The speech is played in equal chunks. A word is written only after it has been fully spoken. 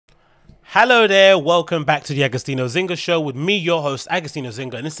Hello there, welcome back to the AgostinhoZinga show with me, your host,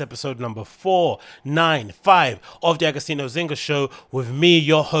 AgostinhoZinga, and this is episode number 495 of the AgostinhoZinga show with me,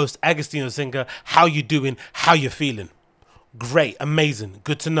 your host, AgostinhoZinga. How you doing? How you feeling? Great, amazing,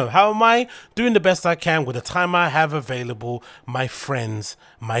 good to know. How am I? Doing the best I can with the time I have available, my friends,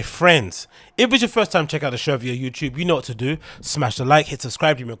 If it's your first time, check out the show via YouTube. You know what to do. Smash the like, hit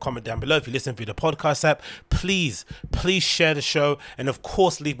subscribe, leave me a comment down below. If you listen via the podcast app, please share the show. And of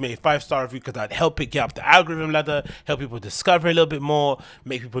course, leave me a 5-star review because that'd help it get up the algorithm ladder, help people discover a little bit more,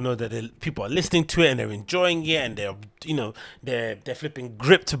 make people know that people are listening to it and they're enjoying it and they're flipping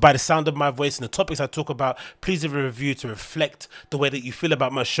gripped by the sound of my voice and the topics I talk about. Please leave a review to reflect the way that you feel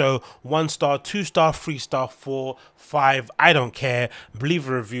about my show. 1-star, 2-star, 3-star, 4, 5, I don't care. Leave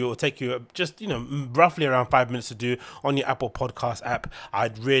a review. It'll take you just roughly around 5 minutes to do on your Apple Podcast app.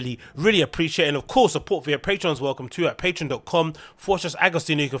 I'd really appreciate it. And of course, support via Patreon is welcome too at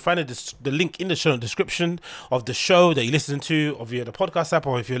patreon.com/Agostinho. You can find the link in the show description of the show that you listen to, or via the podcast app,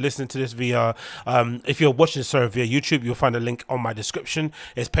 or if you're listening to this via if you're watching this via YouTube, you'll find a link on my description.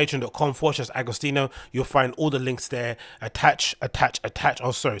 It's patreon.com/Agostinho. You'll find all the links there. Attach.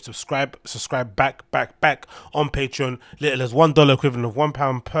 Oh, sorry, subscribe back on Patreon. Little as $1 equivalent of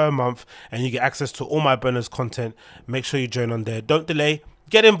 £1 per month, and you get access to all my bonus content. Make sure you join on there. Don't delay.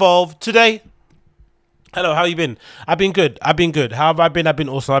 Get involved today. Hello, how you been? I've been good. How have I been? I've been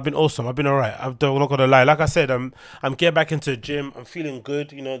awesome. I've been all right. I'm not gonna lie. Like I said, I'm getting back into the gym. I'm feeling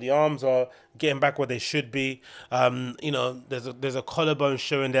good. The arms are getting back where they should be. There's a collarbone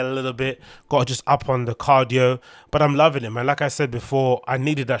showing there a little bit. Got to just up on the cardio, but I'm loving it, man. Like I said before, I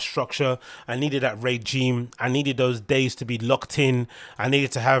needed that structure. I needed that regime. I needed those days to be locked in. I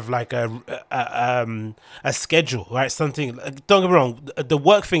needed to have like a schedule, right? Something. Don't get me wrong. The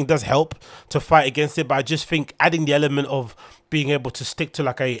work thing does help to fight against it, but I just think adding the element of being able to stick to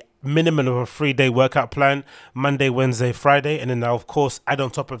like a minimum of a 3-day workout plan, Monday, Wednesday, Friday, and then now of course add on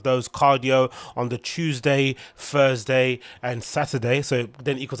top of those cardio on the Tuesday, Thursday and Saturday, so it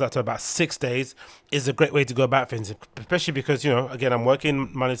then equals out to about 6 days, is a great way to go about things, especially because again, I'm working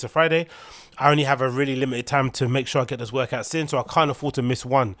Monday to Friday. I only have a really limited time to make sure I get those workouts in, so I can't afford to miss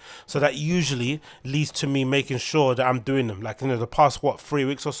one. So that usually leads to me making sure that I'm doing them. Like, the past 3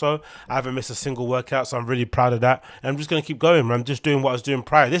 weeks or so, I haven't missed a single workout, so I'm really proud of that. And I'm just going to keep going. I'm just doing what I was doing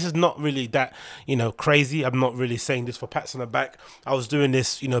prior. This is not really that, crazy. I'm not really saying this for pats on the back. I was doing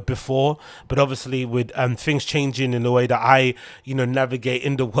this, before, but obviously with things changing in the way that I, navigate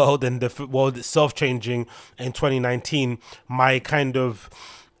in the world and the world itself changing in 2019, my kind of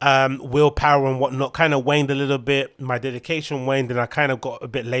willpower and whatnot kind of waned a little bit. My dedication waned, and I kind of got a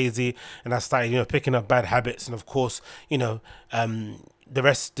bit lazy, and I started picking up bad habits. And of course, the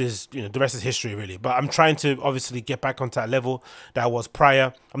rest is history, really. But I'm trying to obviously get back onto that level that I was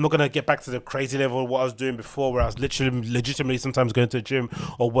prior. I'm not gonna get back to the crazy level of what I was doing before, where I was legitimately sometimes going to the gym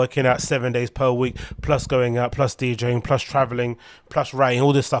or working out 7 days per week, plus going out, plus DJing, plus traveling, plus writing,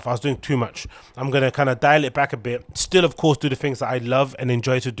 all this stuff. I was doing too much. I'm gonna kind of dial it back a bit. Still, of course, do the things that I love and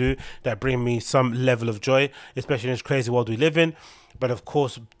enjoy to do that bring me some level of joy, especially in this crazy world we live in. But of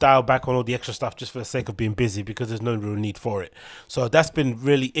course, dial back on all the extra stuff just for the sake of being busy, because there's no real need for it. So that's been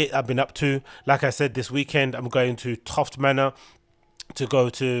really it I've been up to. Like I said, this weekend I'm going to Toft Manor to go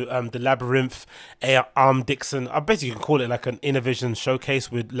to the Labyrinth, Dixon. I basically can call it like an Innovision showcase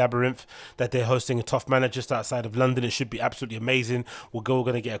with Labyrinth that they're hosting in Toft Manor just outside of London. It should be absolutely amazing. We're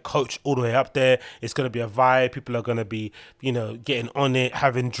going to get a coach all the way up there. It's going to be a vibe. People are going to be, getting on it,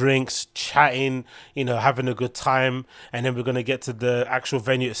 having drinks, chatting, having a good time. And then we're going to get to the actual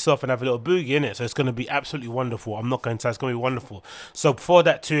venue itself and have a little boogie in it. So it's going to be absolutely wonderful. I'm not going to, it's going to be wonderful. So for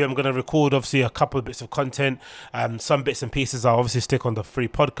that too, I'm going to record obviously a couple of bits of content. Some bits and pieces I'll obviously stick on the free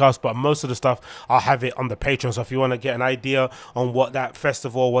podcast, but most of the stuff I'll have it on the Patreon. So if you want to get an idea on what that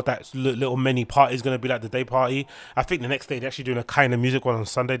festival, what that little mini party is going to be like, the day party, I think the next day they're actually doing a kind of music one on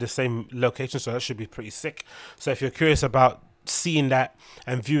Sunday, the same location, so that should be pretty sick. So if you're curious about seeing that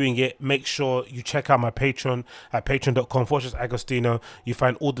and viewing it, make sure you check out my Patreon at patreon.com/Agostinho. You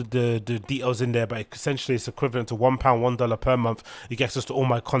find all the details in there, but essentially it's equivalent to £1, $1 per month. You get access to all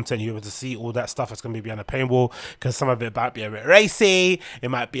my content. You're able to see all that stuff that's going to be behind a paywall, because some of it might be a bit racy, it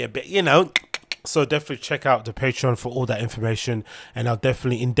might be a bit, So definitely check out the Patreon for all that information, and I'll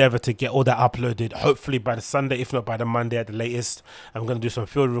definitely endeavor to get all that uploaded, hopefully by the Sunday, if not by the Monday at the latest. I'm going to do some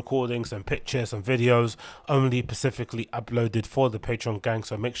field recordings, some pictures, some videos, only specifically uploaded for the Patreon gang.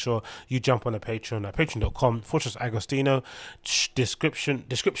 So make sure you jump on the Patreon at patreon.com/Agostinho.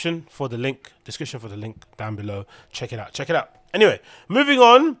 Description for the link down below. Check it out. Anyway, moving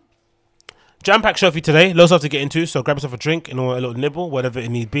on Jam-packed show for you today. Loads stuff to get into, so grab yourself a drink and a little nibble, whatever it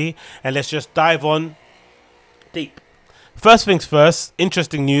need be, and let's just dive on deep. First things first,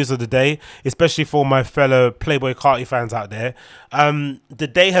 interesting news of the day, especially for my fellow Playboi Carti fans out there. The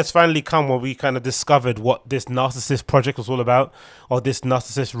day has finally come where we kind of discovered what this Narcissist project was all about, or this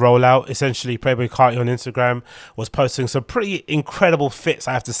Narcissist rollout. Essentially, Playboi Carti on Instagram was posting some pretty incredible fits,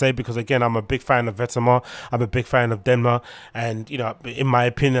 I have to say, because again, I'm a big fan of Vetements. I'm a big fan of Denmark, and you know, in my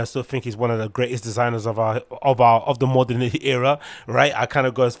opinion, I still think he's one of the greatest designers of the modern era. Right? I kind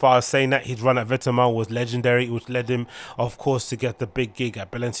of go as far as saying that his run at Vetements was legendary, which led him, of course, to get the big gig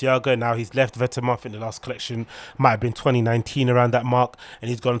at Balenciaga. Now he's left Vetements. In the last collection might have been 2019, around that mark, and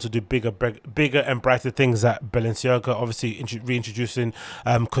he's gone to do bigger and brighter things at Balenciaga. Obviously, reintroducing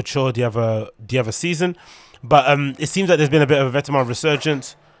couture the other season, but it seems like there's been a bit of a Vetements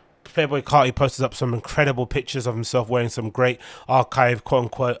resurgence. Playboi Carti posted up some incredible pictures of himself wearing some great archive, quote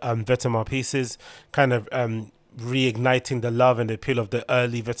unquote, Vetements pieces, kind of reigniting the love and the appeal of the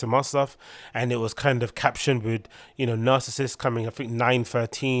early Vetements stuff. And it was kind of captioned with, you know, Narcissist coming, I think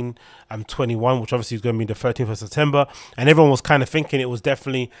 9/13, 21, which obviously is going to be the 13th of September. And everyone was kind of thinking it was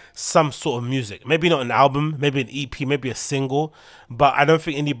definitely some sort of music, maybe not an album, maybe an EP, maybe a single, but I don't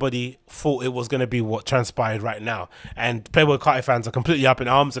think anybody thought it was going to be what transpired right now. And Playboi Carti fans are completely up in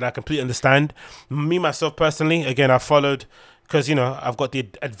arms, and I completely understand. Me myself personally, again, I followed, because, you know, I've got the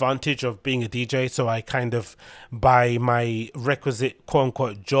advantage of being a DJ, so I kind of, by my requisite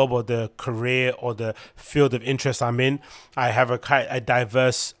quote-unquote job or the career or the field of interest I'm in, I have a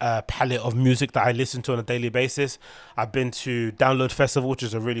diverse palette of music that I listen to on a daily basis. I've been to Download Festival, which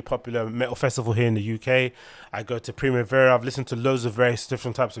is a really popular metal festival here in the UK. I go to Primavera. I've listened to loads of various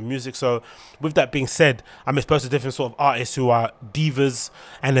different types of music. So with that being said, I'm exposed to different sort of artists who are divas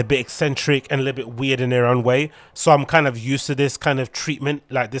and a bit eccentric and a little bit weird in their own way. So I'm kind of used to this kind of treatment,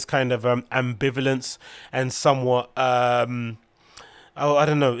 like this kind of ambivalence and somewhat, I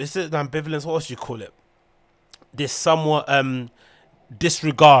don't know, is it ambivalence? What else do you call it? This somewhat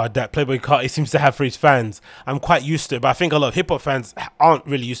disregard that Playboi Carti seems to have for his fans. I'm quite used to it, but I think a lot of hip-hop fans aren't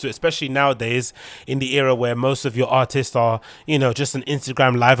really used to it, especially nowadays in the era where most of your artists are, you know, just an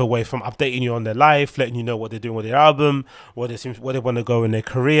Instagram live away from updating you on their life, letting you know what they're doing with their album, where they want to go in their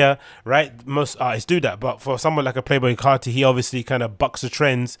career, right? Most artists do that, but for someone like a Playboi Carti, he obviously kind of bucks the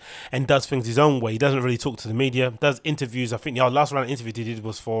trends and does things his own way. He doesn't really talk to the media, does interviews. I think the last round of interview he did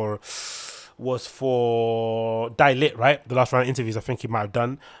was for Die Lit, right? The last round of interviews I think he might have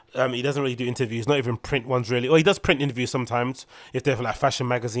done. He doesn't really do interviews, not even print ones really. Or he does print interviews sometimes if they're for like fashion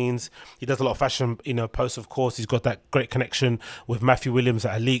magazines. He does a lot of fashion, you know, posts, of course. He's got that great connection with Matthew Williams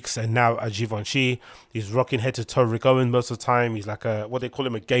at Alix and now at Givenchy. He's rocking head to toe Rick Owens most of the time. He's like a, what they call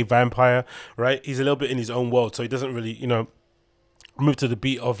him, a gay vampire, right? He's a little bit in his own world, so he doesn't really, you know, move to the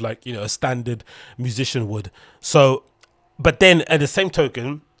beat of like, you know, a standard musician would. So, but then at the same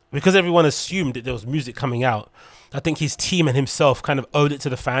token, because everyone assumed that there was music coming out, I think his team and himself kind of owed it to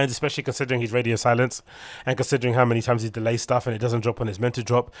the fans, especially considering his radio silence and considering how many times he delays stuff and it doesn't drop when it's meant to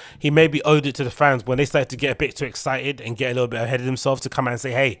drop. He maybe owed it to the fans when they started to get a bit too excited and get a little bit ahead of themselves to come out and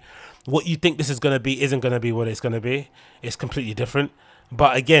say, hey, what you think this is going to be isn't going to be what it's going to be. It's completely different.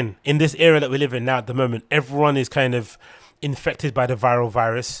 But again, in this era that we live in now at the moment, everyone is kind of infected by the viral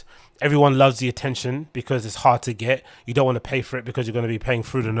virus. Everyone loves the attention because it's hard to get. You don't want to pay for it because you're going to be paying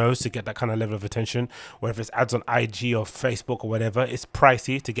through the nose to get that kind of level of attention. Whether it's ads on IG or Facebook or whatever, it's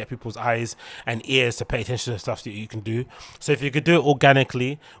pricey to get people's eyes and ears to pay attention to stuff that you can do. So if you could do it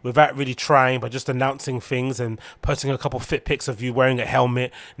organically without really trying, but just announcing things and posting a couple fit pics of you wearing a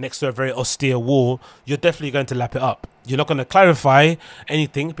helmet next to a very austere wall, you're definitely going to lap it up. You're not going to clarify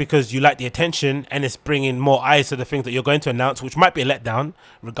anything because you like the attention and it's bringing more eyes to the things that you're going to announce, which might be a letdown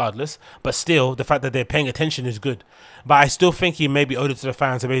regardless, but still the fact that they're paying attention is good. But I still think he maybe owed it to the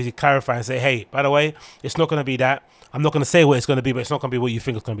fans to basically clarify and say, hey, by the way, it's not going to be that. I'm not going to say what it's going to be, but it's not going to be what you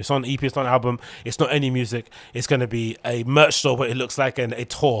think it's going to be. It's not an EP, it's not an album, it's not any music. It's going to be a merch store, what it looks like, and a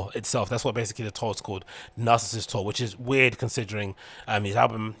tour itself. That's what basically the tour is called, Narcissist Tour, which is weird considering his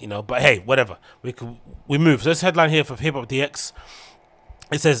album, you know. But hey, whatever. We move. So this headline here for Hip Hop DX.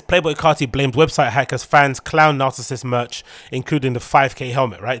 It says, Playboi Carti blamed website hackers, fans clown Narcissist merch, including the 5K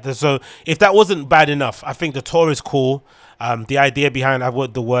helmet, right? So if that wasn't bad enough, I think the tour is cool. The idea behind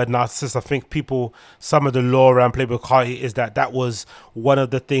the word narcissist, I think some of the law around Playboi Carti is that was one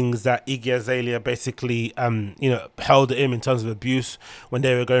of the things that Iggy Azalea basically, you know, held at him in terms of abuse when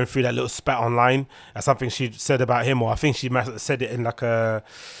they were going through that little spat online. That's something she said about him, or I think she might have said it in like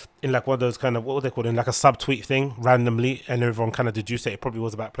in like one of those kind of, what were they called, in like a subtweet thing randomly, and everyone kind of deduced that it probably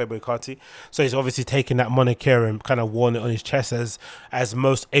was about Playboi Carti. So he's obviously taken that moniker and kind of worn it on his chest, as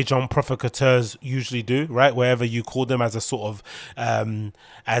most agent provocateurs usually do, right? Wherever you call them as a sort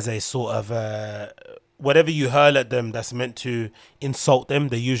of whatever you hurl at them that's meant to insult them,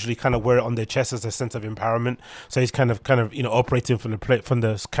 they usually kind of wear it on their chest as a sense of empowerment. So he's kind of operating from the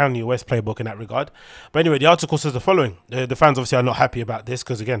Kanye West playbook in that regard. But anyway, the article says the following: the fans obviously are not happy about this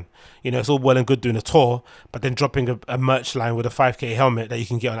because, again, it's all well and good doing a tour, but then dropping a merch line with a 5K helmet that you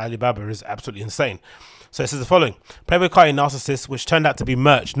can get on Alibaba is absolutely insane. So it says the following: Playboi Carti Narcissist, which turned out to be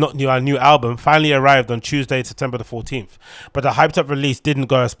merch, not our new album, finally arrived on Tuesday, September the 14th. But the hyped up release didn't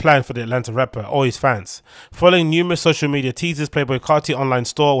go as planned for the Atlanta rapper or his fans. Following numerous social media teasers, Playboi Carti online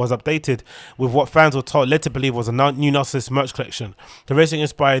store was updated with what fans were led to believe was a new Narcissist merch collection. The racing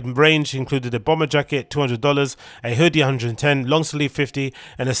inspired range included a bomber jacket, $200, a hoodie, $110, long sleeve, $50,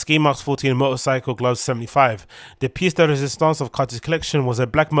 and a ski mask, $14, motorcycle gloves, $75. The piece de resistance of Carti's collection was a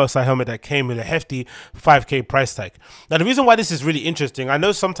black motorcycle helmet that came with a hefty 5K price tag. Now, the reason why this is really interesting, I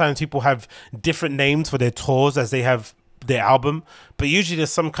know sometimes people have different names for their tours as they have their album, but usually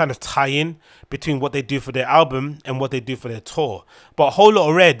there's some kind of tie-in between what they do for their album and what they do for their tour. But A Whole Lot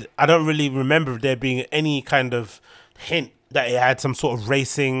of Red, I don't really remember there being any kind of hint that it had some sort of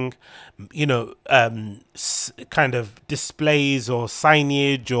racing, kind of displays or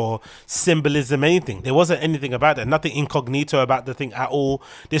signage or symbolism, anything. There wasn't anything about that. Nothing incognito about the thing at all.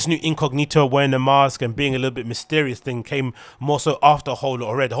 This new incognito wearing a mask and being a little bit mysterious thing came more so after A Whole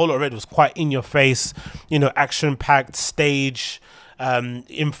Lot of Red. A Whole Lot of Red was quite in your face, action-packed stage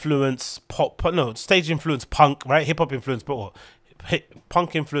influence, stage influence punk, right? Hip-hop influence, but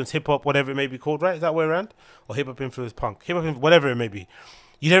punk influence hip-hop, whatever it may be called, right? Is that way around? Or hip-hop influence punk, whatever it may be.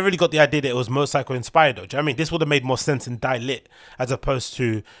 You never really got the idea that it was motorcycle inspired, though. Do you know what I mean? This would have made more sense in Die Lit as opposed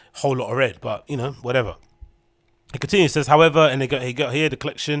to Whole Lot of Red, but whatever. It continues, says, however, and he got here, the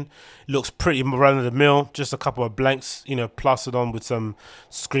collection looks pretty run-of-the-mill, just a couple of blanks, plastered on with some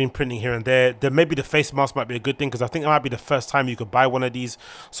screen printing here and there. Maybe the face mask might be a good thing, because I think it might be the first time you could buy one of these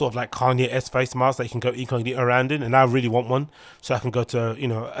sort of like Kanye-esque face masks that you can go incognito around in, and I really want one, so I can go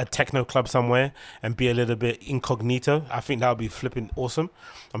to, a techno club somewhere and be a little bit incognito. I think that would be flipping awesome.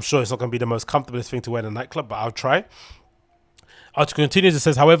 I'm sure it's not going to be the most comfortable thing to wear in a nightclub, but I'll try. Article continues, it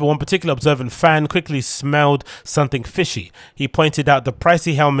says, however, one particular observant fan quickly smelled something fishy. He pointed out the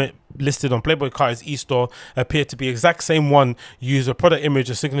pricey helmet listed on Playboi Carti's e-store appeared to be the exact same one used a product image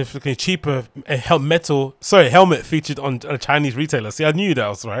of significantly cheaper helmet featured on a Chinese retailer. See, I knew that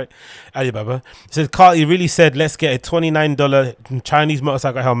was right. Alibaba. It said Carti really said, let's get a $29 Chinese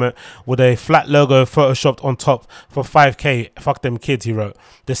motorcycle helmet with a flat logo photoshopped on top for 5K. Fuck them kids, he wrote.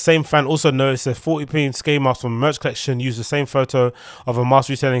 The same fan also noticed a 40p skate mask from merch collection used the same photo of a mask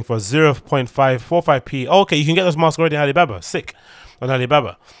retailing for 0.545p. Oh, okay, you can get those masks already on Alibaba. Sick. On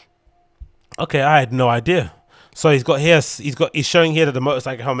Alibaba. Okay, I had no idea. So he's showing here that the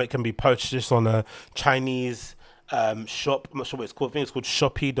motorcycle helmet can be purchased on a Chinese shop. I'm not sure what it's called. I think it's called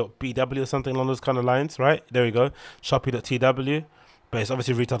Shopee.bw or something along those kind of lines, right? There we go. Shopee.tw. But it's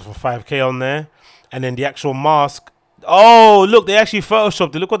obviously retailed for 5K on there. And then the actual mask. Oh, look, they actually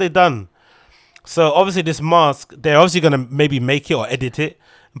photoshopped it. Look what they've done. So obviously this mask, they're obviously going to maybe make it or edit it.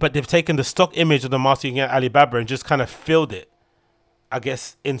 But they've taken the stock image of the mask you can get at Alibaba and just kind of filled it, I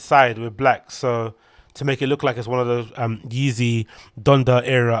guess, inside with black, so to make it look like it's one of those Yeezy Donda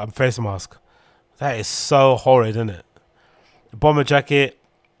era face mask. That is so horrid, isn't it? The bomber jacket,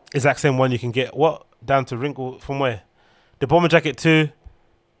 exact same one you can get. What? Down to wrinkle from where? The bomber jacket too.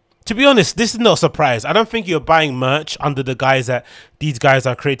 To be honest, this is no surprise. I don't think you're buying merch under the guise that these guys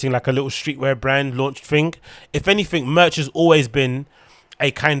are creating like a little streetwear brand launch thing. If anything, merch has always been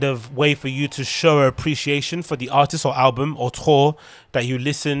a kind of way for you to show appreciation for the artist or album or tour that you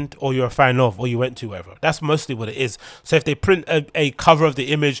listened or you're a fan of or you went to, wherever. That's mostly what it is. So if they print a cover of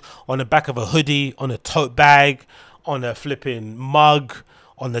the image on the back of a hoodie, on a tote bag, on a flipping mug,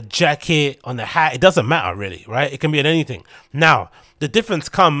 on the jacket, on the hat, it doesn't matter really, right? It can be on anything. Now, the difference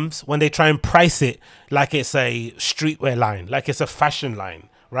comes when they try and price it like it's a streetwear line, like it's a fashion line.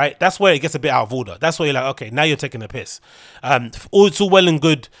 Right, that's where it gets a bit out of order. That's where you're like, okay, now you're taking a piss. It's all well and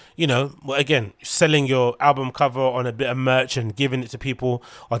good, again, selling your album cover on a bit of merch and giving it to people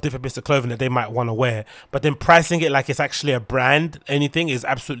on different bits of clothing that they might want to wear. But then pricing it like it's actually a brand, anything, is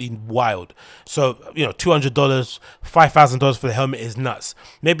absolutely wild. So, $200, $5,000 for the helmet is nuts.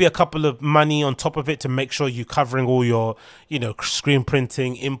 Maybe a couple of money on top of it to make sure you're covering all your, screen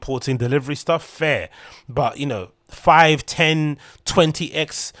printing, importing, delivery stuff, fair. But, 5, 10,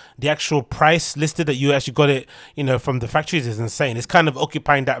 20x the actual price listed that you actually got it, you know, from the factories is insane. It's kind of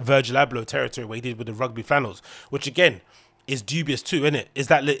occupying that Virgil Abloh territory where he did with the rugby flannels, which again is dubious too, isn't it?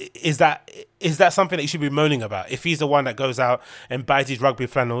 Is that something that you should be moaning about? If he's the one that goes out and buys these rugby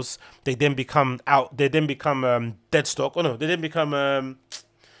flannels, they then become dead stock. Oh no, they then become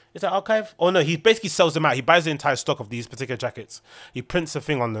is that archive? Oh no, he basically sells them out. He buys the entire stock of these particular jackets. He prints a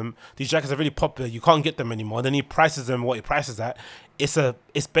thing on them. These jackets are really popular. You can't get them anymore. Then he prices them what he prices at.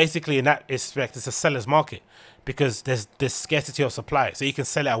 It's basically, in that respect, it's a seller's market because there's scarcity of supply. So you can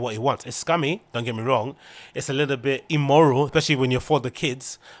sell it at what he wants. It's scummy, don't get me wrong. It's a little bit immoral, especially when you're for the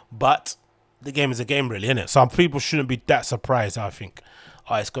kids. But the game is a game, really, isn't it? Some people shouldn't be that surprised, I think.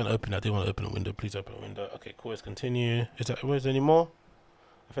 Oh, it's going to open. I do want to open a window. Please open a window. Okay, cool. Let's continue. Is there any more?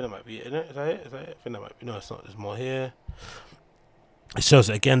 I think that might be it, isn't it? Is that it? I think that might be. No, it's not. There's more here. It shows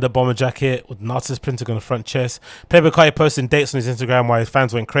again the bomber jacket with Narcissist printing on the front chest. Playboi Carti posting dates on his Instagram while his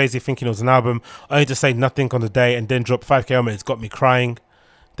fans went crazy thinking it was an album, only to say nothing on the day and then drop 5K helmet. It's got me crying.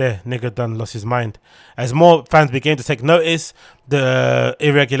 There, nigga done lost his mind. As more fans began to take notice the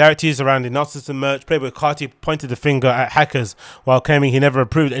irregularities around the Narcissist merch, Playboi Carti pointed the finger at hackers while claiming he never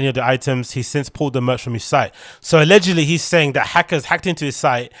approved any of the items. He since pulled the merch from his site. So allegedly he's saying that hackers hacked into his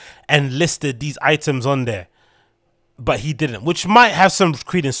site and listed these items on there, but he didn't, which might have some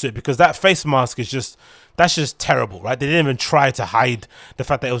credence to it because that face mask is just, that's just terrible, right? They didn't even try to hide the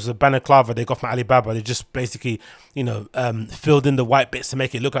fact that it was a balaclava they got from Alibaba. They just basically, you know, filled in the white bits to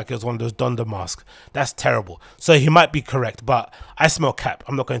make it look like it was one of those Donda masks. That's terrible. So he might be correct, but I smell cap.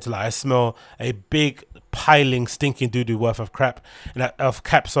 I'm not going to lie. I smell a big piling stinking doo-doo worth of crap and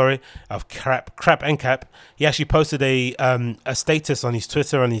crap and cap. He actually posted a status on his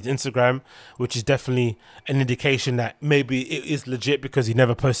Twitter, on his Instagram, which is definitely an indication that maybe it is legit because he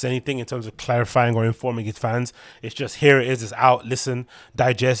never posts anything in terms of clarifying or informing his fans. It's just, here it is, it's out, listen,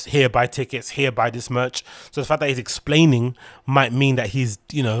 digest, here, buy tickets, here, buy this merch. So the fact that he's explaining might mean that he's,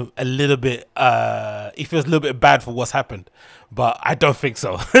 you know, a little bit he feels a little bit bad for what's happened. But I don't think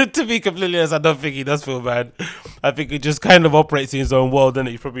so. To be completely honest, I don't think he does feel bad. I think he just kind of operates in his own world and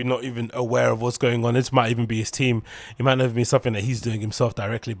he's probably not even aware of what's going on. This might even be his team. It might not even be something that he's doing himself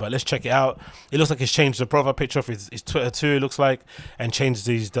directly. But let's check it out. It looks like he's changed the profile picture of his Twitter too, it looks like. And changed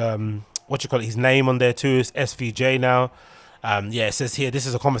his, his name on there too. It's SVJ now. Yeah, it says here, this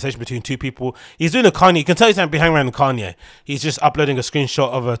is a conversation between two people. He's doing a Kanye. You can tell he's being hanging around with Kanye. He's just uploading a screenshot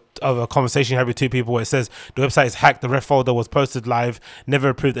of a conversation he had with two people where it says the website is hacked, the ref folder was posted live, never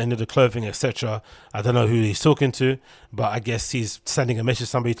approved any of the clothing, etc. I don't know who he's talking to, but I guess he's sending a message to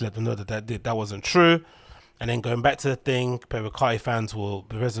somebody to let them know that that wasn't true. And then going back to the thing, Playboi Carti fans will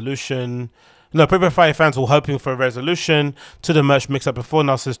be resolution. No, Playboi Carti fans were hoping for a resolution to the merch mix-up before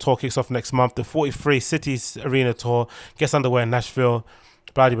Narcissist tour kicks off next month. The 43 Cities Arena tour gets underway in Nashville.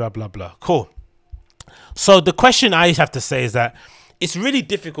 Blah, blah, blah, blah. Cool. So the question I have to say is that it's really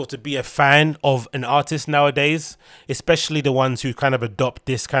difficult to be a fan of an artist nowadays, especially the ones who kind of adopt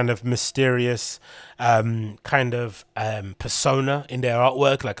this kind of mysterious persona in their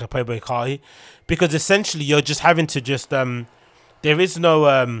artwork, like a Playboi Carti, because essentially you're just having to just, there is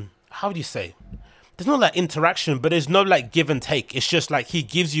no, how do you say? There's no like interaction, but there's no like give and take. It's just like he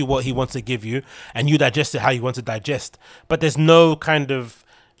gives you what he wants to give you and you digest it how you want to digest. But there's no kind of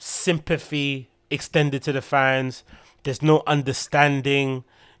sympathy extended to the fans. There's no understanding.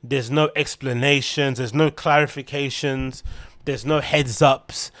 There's no explanations. There's no clarifications. There's no heads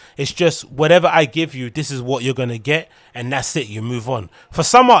ups. It's just whatever I give you, this is what you're going to get. And that's it. You move on. For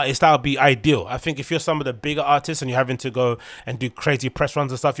some artists, that would be ideal. I think if you're some of the bigger artists and you're having to go and do crazy press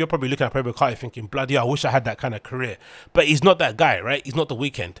runs and stuff, you're probably looking at Playboi Carti thinking, bloody hell, I wish I had that kind of career. But he's not that guy, right? He's not The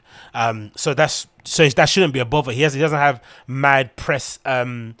Weeknd. So that shouldn't be a bother. He doesn't have mad press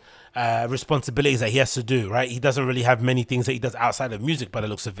responsibilities that he has to do, right? He doesn't really have many things that he does outside of music by the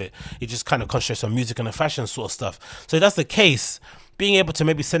looks of it. He just kind of concentrates on music and the fashion sort of stuff. So if that's the case, being able to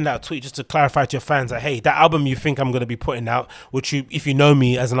maybe send out a tweet just to clarify to your fans that, hey, that album you think I'm going to be putting out, which you, if you know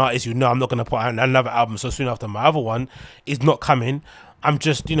me as an artist, you know I'm not going to put out another album so soon after my other one, is not coming. I'm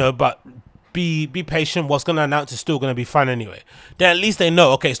just, you know, but be patient. What's going to announce is still going to be fun anyway. Then at least they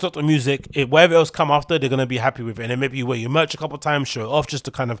know, okay, it's not the music. Whatever else come after, they're going to be happy with it. And then maybe you wear your merch a couple of times, show it off just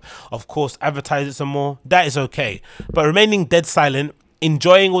to kind of course, advertise it some more. That is okay. But remaining dead silent,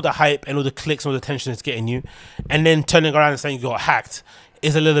 enjoying all the hype and all the clicks and all the attention it's getting you, and then turning around and saying you got hacked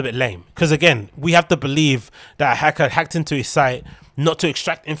is a little bit lame. Because again, we have to believe that a hacker hacked into his site, not to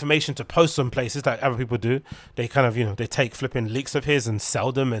extract information to post some places like other people do. They kind of, they take flipping leaks of his and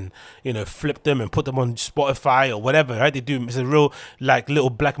sell them and, flip them and put them on Spotify or whatever, right? They do. It's a real, like, little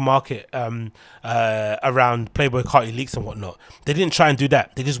black market around Playboi Carti leaks and whatnot. They didn't try and do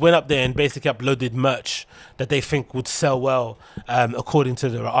that. They just went up there and basically uploaded merch that they think would sell well, according to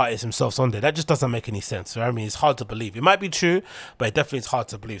the artists themselves on there. That just doesn't make any sense, right? I mean, it's hard to believe. It might be true, but it definitely is hard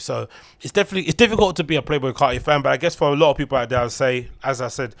to believe. So it's difficult to be a Playboi Carti fan, but I guess for a lot of people out there, I'll say, as I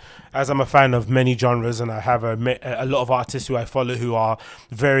said, as I'm a fan of many genres and I have a lot of artists who I follow who are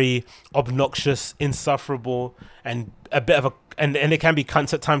very obnoxious, insufferable, and a bit of a and it can be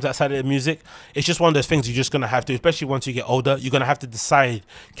cunts at times outside of the music. It's just one of those things you're just going to have to, especially once you get older, you're going to have to decide,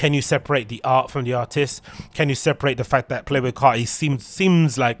 can you separate the art from the artist? Can you separate the fact that Playboi Carti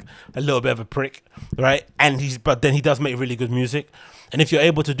seems like a little bit of a prick, right? But then he does make really good music. And if you're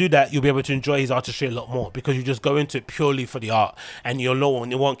able to do that, you'll be able to enjoy his artistry a lot more, because you just go into it purely for the art, and you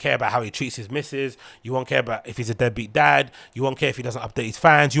won't care about how he treats his missus. You won't care about if he's a deadbeat dad. You won't care if he doesn't update his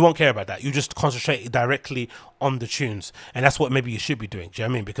fans. You won't care about that. You just concentrate directly on the tunes, and that's what maybe you should be doing. Do you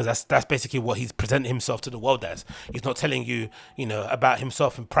know what I mean? Because that's basically what he's presenting himself to the world as. He's not telling you, about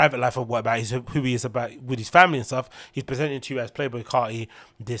himself in private life or what about who he is about with his family and stuff. He's presenting to you as Playboi Carti,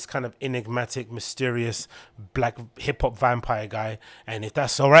 this kind of enigmatic, mysterious black hip hop vampire guy. And if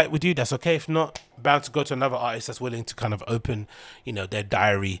that's all right with you, that's okay. If not, bound to go to another artist that's willing to kind of open, their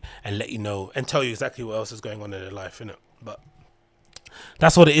diary and let you know and tell you exactly what else is going on in their life, innit? But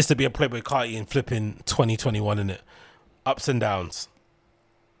that's what it is to be a Playboi Carti in flipping 2021, innit? Ups and downs.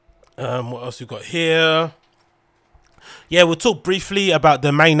 What else we got here? Yeah, we'll talk briefly about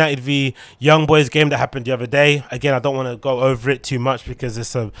the Man United v Young Boys game that happened the other day. Again, I don't want to go over it too much because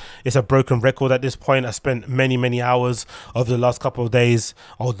it's a broken record at this point. I spent many hours over the last couple of days,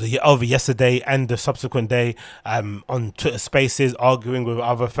 over yesterday and the subsequent day, on Twitter Spaces, arguing with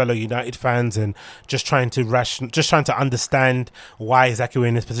other fellow United fans and just trying to understand why exactly we're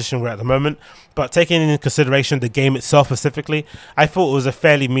in this position we're at the moment. But taking into consideration the game itself specifically, I thought it was a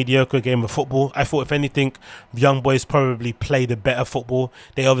fairly mediocre game of football. I thought, if anything, Young Boys probably played a better football.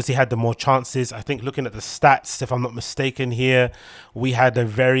 They obviously had the more chances. I think looking at the stats, if I'm not mistaken here, we had a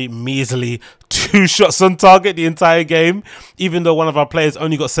very measly 2 shots on target the entire game, even though one of our players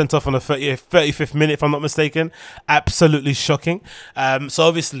only got sent off on the 35th minute, if I'm not mistaken. Absolutely shocking. So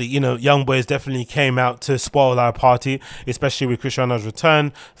obviously, Young Boys definitely came out to spoil our party, especially with Cristiano's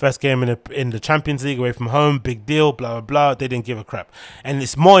return. First game in the Champions League away from home, big deal, blah, blah, blah. They didn't give a crap. And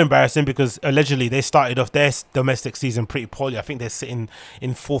it's more embarrassing because allegedly they started off their domestic season pretty poorly. I think they're sitting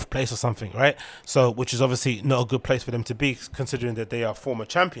in 4th place or something, right? So, which is obviously not a good place for them to be, considering that they are former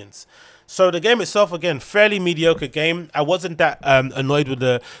champions. So the game itself, again, fairly mediocre game. I wasn't that annoyed with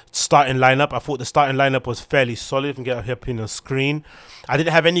the starting lineup. I thought the starting lineup was fairly solid. You can get up here on the screen. I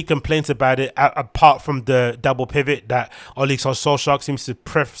didn't have any complaints about it, apart from the double pivot that Ole Solskjaer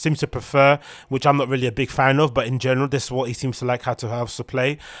seems to prefer, which I'm not really a big fan of. But in general, this is what he seems to like how to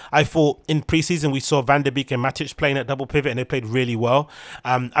play. I thought in preseason we saw Van der Beek and Matic playing at double pivot, and they played really well.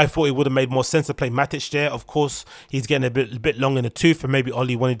 I thought it would have made more sense to play Matic there. Of course, he's getting a bit long in the tooth, and maybe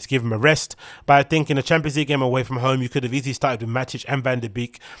Ole wanted to give him a rest. But I think in a Champions League game away from home, you could have easily started with Matic and Van der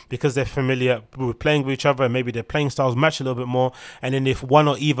Beek, because they're familiar with playing with each other, and maybe their playing styles match a little bit more. And then if one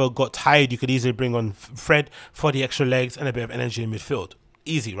or either got tired, you could easily bring on Fred for the extra legs and a bit of energy in midfield.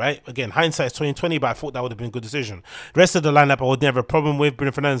 Easy, right? Again, hindsight's 2020, but I thought that would have been a good decision. The rest of the lineup I would never have a problem with.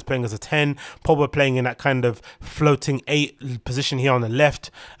 Bruno Fernandes playing as a 10, Pogba playing in that kind of floating 8 position here on the left,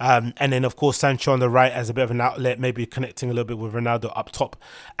 and then of course Sancho on the right as a bit of an outlet, maybe connecting a little bit with Ronaldo up top.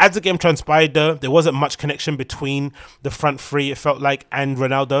 As the game transpired though, there wasn't much connection between the front three, it felt like, and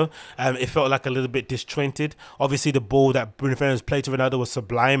Ronaldo. It felt like a little bit disjointed. Obviously the ball that Bruno Fernandes played to Ronaldo was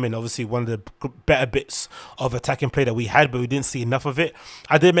sublime, and obviously one of the better bits of attacking play that we had, but we didn't see enough of it.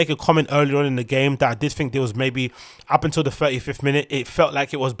 I did make a comment earlier on in the game that I did think there was maybe, up until the 35th minute, it felt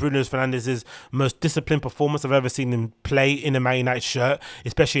like it was Bruno Fernandes' most disciplined performance I've ever seen him play in a Man United shirt,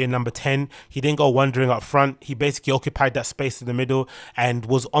 especially in number 10. He didn't go wandering up front. He basically occupied that space in the middle and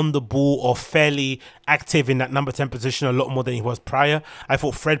was on the ball or fairly active in that number 10 position a lot more than he was prior. I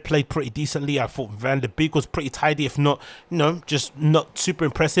thought Fred played pretty decently. I thought Van der Beek was pretty tidy, if not, just not super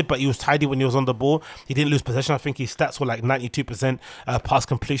impressive, but he was tidy when he was on the ball. He didn't lose possession. I think his stats were like 92% pass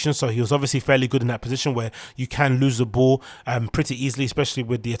completion, so he was obviously fairly good in that position where you can lose the ball pretty easily, especially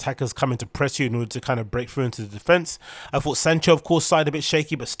with the attackers coming to press you in order to kind of break through into the defense. I thought Sancho, of course, started a bit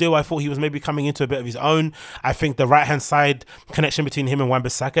shaky, but still I thought he was maybe coming into a bit of his own. I think the right hand side connection between him and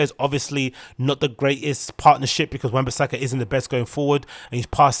Wan-Bissaka is obviously not the greatest partnership, because Wan-Bissaka isn't the best going forward, and his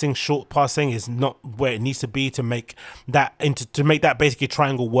passing, short passing, is not where it needs to be to make that basically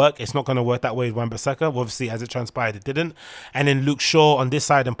triangle work. It's not going to work that way with Wan-Bissaka. Obviously, as it transpired, it didn't. And then Luke Shaw on this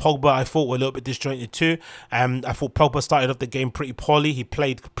side and Pogba, I thought were a little bit disjointed too. I thought Pogba started off the game pretty poorly. He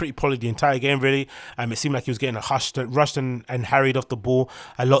played pretty poorly the entire game, really. It seemed like he was getting rushed and harried off the ball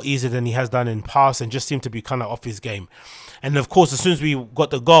a lot easier than he has done in past, and just seemed to be kind of off his game. And of course, as soon as we got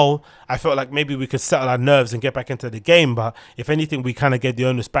the goal, I felt like maybe we could settle our nerves and get back into the game. But if anything, we kind of get the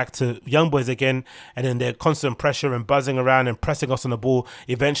onus back to young boys again. And then their constant pressure and buzzing around and pressing us on the ball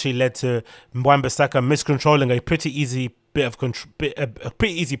eventually led to Wan-Bissaka miscontrolling a pretty easy a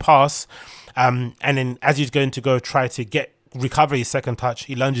pretty easy pass. And then as he's going to go try to recover his second touch,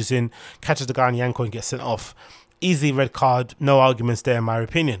 he lunges in, catches the guy on the ankle and gets sent off. Easy red card, no arguments there in my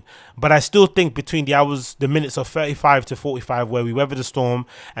opinion. But I still think between the minutes of 35 to 45 where we weathered the storm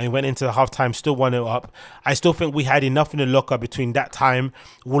and we went into the half-time still 1-0 up, I still think we had enough in the locker between that time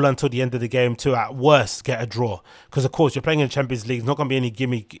all until the end of the game to at worst get a draw. Because of course you're playing in the Champions League, it's not going to be any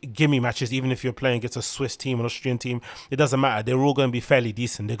gimme matches. Even if you're playing against a Swiss team, an Austrian team, it doesn't matter. They're all going to be fairly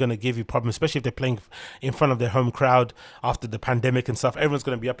decent. They're going to give you problems, especially if they're playing in front of their home crowd after the pandemic and stuff. Everyone's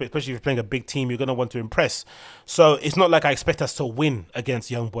going to be up, especially if you're playing a big team, you're going to want to impress. So it's not like I expect us to win against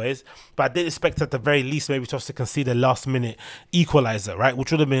young boys, but I did expect at the very least maybe to us to concede a last minute equalizer, right?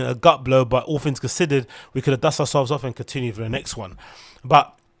 Which would have been a gut blow, but all things considered, we could have dusted ourselves off and continued for the next one.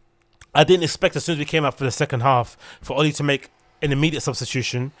 But I didn't expect as soon as we came out for the second half for Oli to make an immediate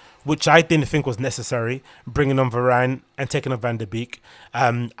substitution, which I didn't think was necessary, bringing on Varane and taking on Van der Beek.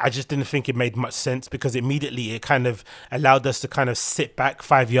 I just didn't think it made much sense, because immediately it kind of allowed us to kind of sit back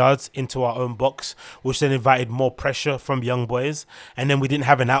 5 yards into our own box, which then invited more pressure from young boys. And then we didn't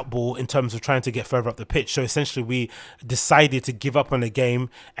have an outball in terms of trying to get further up the pitch. So essentially we decided to give up on the game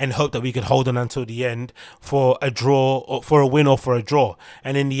and hope that we could hold on until the end for a draw, or for a win or for a draw.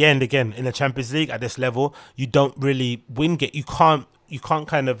 And in the end, again, in the Champions League at this level, you don't really win you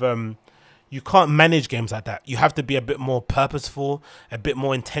can't manage games like that. You have to be a bit more purposeful, a bit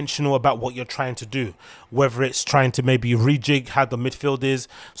more intentional about what you're trying to do. Whether it's trying to maybe rejig how the midfield is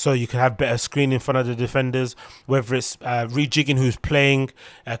so you can have better screen in front of the defenders, whether it's rejigging who's playing.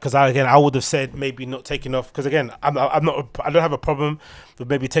 Because I would have said maybe not taking off. Because again, I don't have a problem with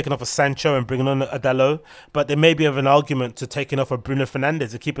maybe taking off a Sancho and bringing on a Dalot, but there may be of an argument to taking off a Bruno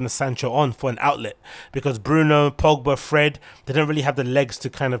Fernandes and keeping a Sancho on for an outlet, because Bruno, Pogba, Fred, they don't really have the legs to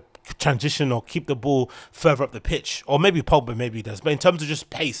kind of transition or keep the ball further up the pitch. Or maybe Pogba maybe does, but in terms of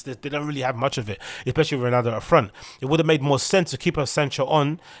just pace, they don't really have much of it, especially with Ronaldo up front. It would have made more sense to keep a Sancho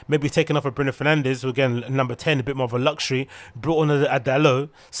on, maybe taking off a Bruno Fernandes, who again number 10, a bit more of a luxury, brought on a Dalot,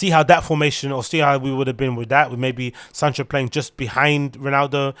 see how that formation, or see how we would have been with that, with maybe Sancho playing just behind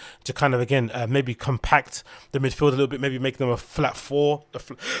Ronaldo to kind of again maybe compact the midfield a little bit, maybe make them a flat four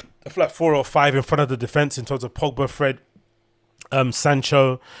or five in front of the defense in terms of Pogba, Fred,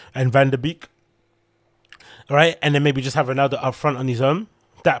 Sancho and Van der Beek. All right, and then maybe just have Ronaldo up front on his own.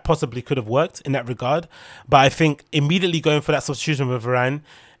 That possibly could have worked in that regard, but I think immediately going for that substitution with Varane,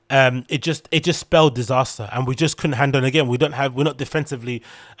 it just spelled disaster, and we just couldn't handle it. Again, we're not defensively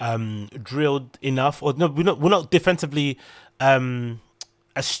drilled enough, or no, we're not defensively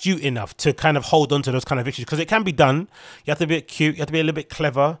astute enough to kind of hold on to those kind of issues, because it can be done. You have to be a bit cute, you have to be a little bit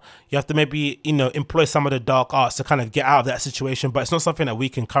clever, you have to maybe, employ some of the dark arts to kind of get out of that situation, but it's not something that we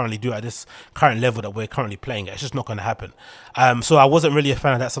can currently do at this current level that we're currently playing at. It's just not going to happen. So I wasn't really a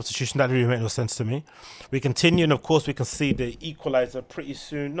fan of that substitution. That really made no sense to me. We continue, and of course we can see the equalizer pretty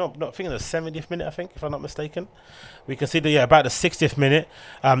soon. No, I think in the 70th minute, I think, if I'm not mistaken. We can see about the 60th minute.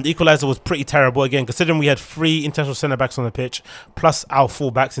 The equalizer was pretty terrible, again, considering we had 3 international centre-backs on the pitch, plus our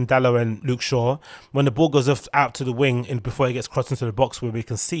full-backs in Dalot and Luke Shaw. When the ball goes out to the wing and before it gets crossed into the box where we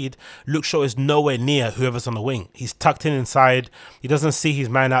concede, Luke Shaw is nowhere near whoever's on the wing. He's tucked in inside. He doesn't see his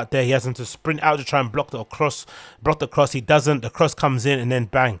man out there. He has to sprint out to try and block the cross. He doesn't. The cross comes in, and then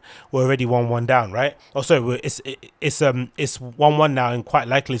bang, we're already 1-1 down, right? Oh, sorry, it's 1-1 now, and quite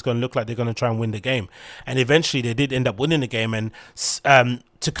likely it's going to look like they're going to try and win the game. And eventually they did end up winning the game, and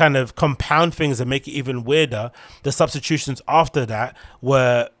to kind of compound things and make it even weirder, the substitutions after that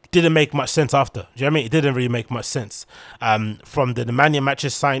didn't make much sense after. Do you know what I mean? It didn't really make much sense. From the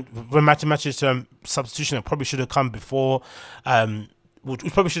Nemanja matches substitution that probably should have come before. which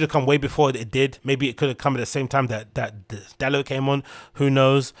probably should have come way before it did. Maybe it could have come at the same time that Dallo came on. Who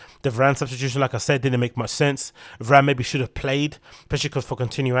knows? The Varane substitution, like I said, didn't make much sense. Varane maybe should have played, especially because for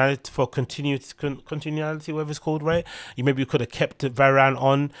continuality, whatever it's called, right? You could have kept Varane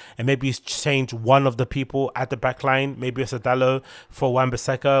on and maybe changed one of the people at the back line. Maybe it's a Dallo for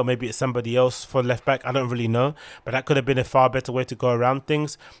Wan-Bissaka, or maybe it's somebody else for left back. I don't really know, but that could have been a far better way to go around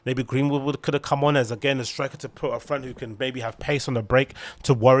things. Maybe Greenwood could have come on as, again, a striker to put up front who can maybe have pace on the break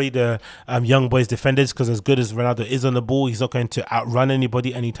to worry the young boys defenders, because as good as Ronaldo is on the ball, he's not going to outrun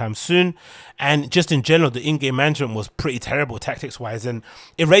anybody anytime soon. And just in general, the in-game management was pretty terrible tactics wise, and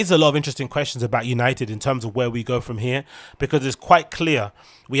it raised a lot of interesting questions about United in terms of where we go from here, because it's quite clear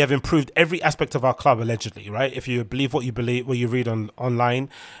we have improved every aspect of our club, allegedly, right? If you believe what you read online,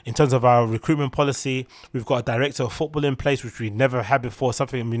 in terms of our recruitment policy, we've got a director of football in place, which we never had before,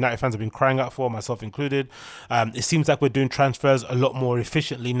 something United fans have been crying out for, myself included. It seems like we're doing transfers a lot more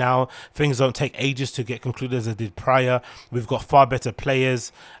efficiently now. Things don't take ages to get concluded as they did prior. We've got far better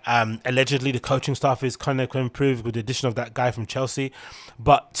players. Allegedly, the coaching staff is kind of improved with the addition of that guy from Chelsea.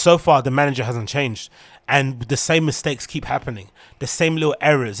 But so far, the manager hasn't changed. And the same mistakes keep happening. The same little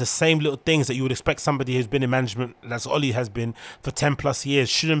errors, the same little things that you would expect somebody who's been in management, as Oli has been for 10 plus years,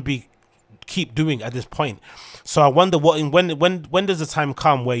 shouldn't be keep doing at this point. So I wonder when does the time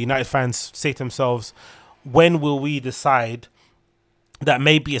come where United fans say to themselves, when will we decide that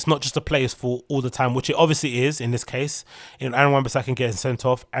maybe it's not just a player's fault all the time, which it obviously is in this case, in Aaron Wan-Bissaka getting sent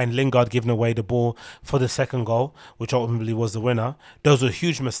off and Lingard giving away the ball for the second goal, which ultimately was the winner. Those were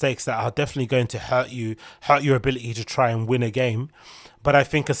huge mistakes that are definitely going to hurt your ability to try and win a game. But I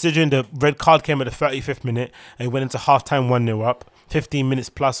think considering the red card came at the 35th minute and went into half-time 1-0 up, 15 minutes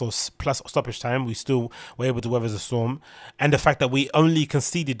plus stoppage time, we still were able to weather the storm. And the fact that we only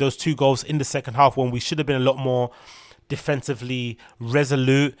conceded those 2 goals in the second half when we should have been a lot more defensively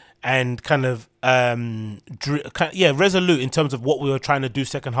resolute and kind of resolute in terms of what we were trying to do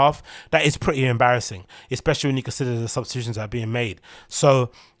second half, that is pretty embarrassing, especially when you consider the substitutions that are being made.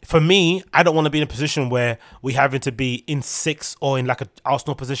 So for me, I don't want to be in a position where we having to be in 6 or in like an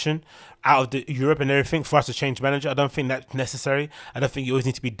Arsenal position out of the Europe and everything for us to change manager. I don't think that's necessary. I don't think you always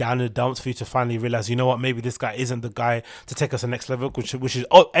need to be down in the dumps for you to finally realize, you know what, maybe this guy isn't the guy to take us to the next level, which is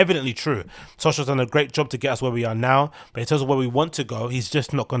evidently true. Solskjaer's done a great job to get us where we are now, but in terms of where we want to go, he's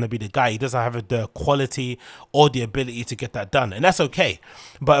just not going to be the guy. He doesn't have the quality or the ability to get that done, and that's okay.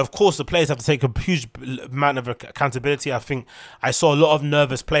 But of course, the players have to take a huge amount of accountability. I think I saw a lot of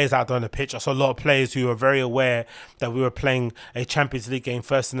nervous players out there on the pitch. I saw a lot of players who were very aware that we were playing a Champions League game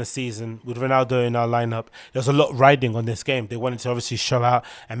first in the season with Ronaldo in our lineup. There was a lot riding on this game. They wanted to obviously show out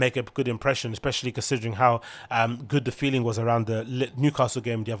and make a good impression, especially considering how good the feeling was around the Newcastle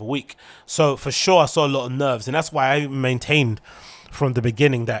game the other week. So for sure, I saw a lot of nerves, and that's why I maintained from the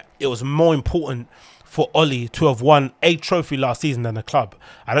beginning that it was more important for Oli to have won a trophy last season than the club.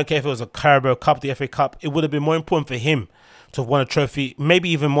 I don't care if it was a Carabao Cup, the FA Cup. It would have been more important for him to have won a trophy, maybe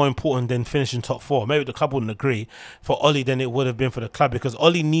even more important than finishing top 4. Maybe the club wouldn't agree for Oli than it would have been for the club, because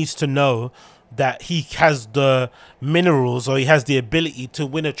Oli needs to know that he has the minerals, or he has the ability to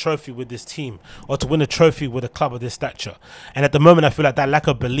win a trophy with this team, or to win a trophy with a club of this stature. And at the moment, I feel like that lack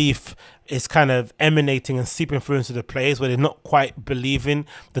of belief is kind of emanating and seeping through into the players, where they're not quite believing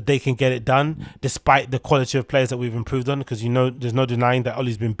that they can get it done, despite the quality of players that we've improved on. Because, you know, there's no denying that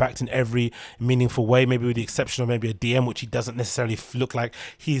Ollie's been backed in every meaningful way, maybe with the exception of maybe a DM, which he doesn't necessarily look like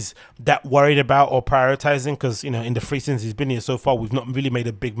he's that worried about or prioritizing. Because, you know, in the 3 seasons he's been here so far, we've not really made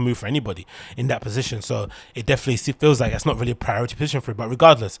a big move for anybody in that position. So it definitely feels like that's not really a priority position for him. But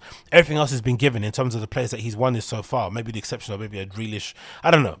regardless, everything else has been given in terms of the players that he's won this so far. Maybe the exception of maybe a Grealish,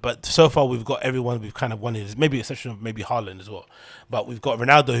 I don't know. But so far we've got everyone we've kind of wanted, maybe the exception of maybe Haaland as well. But we've got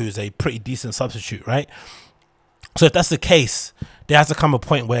Ronaldo, who's a pretty decent substitute, right? So if that's the case, there has to come a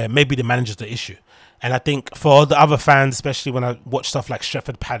point where maybe the manager's the issue. And I think for the other fans, especially when I watch stuff like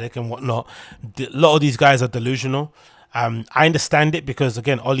Stretford Paddock and whatnot, a lot of these guys are delusional. I understand it because,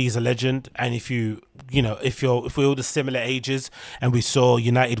 again, Ollie is a legend, and if we're all the similar ages and we saw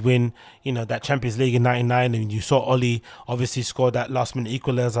United win, you know, that Champions League in '99, and you saw Ollie obviously score that last minute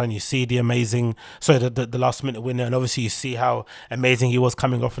equalizer, and you see the last minute winner, and obviously you see how amazing he was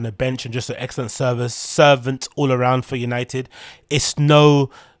coming off on the bench and just an excellent servant all around for United. It's no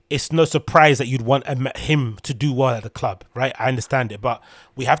it's no surprise that you'd want him to do well at the club, right? I understand it, but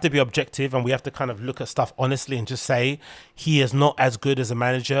we have to be objective and we have to kind of look at stuff honestly and just say he is not as good as a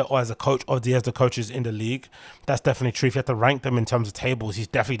manager or as a coach or as the coaches in the league. That's definitely true. If you have to rank them in terms of tables, he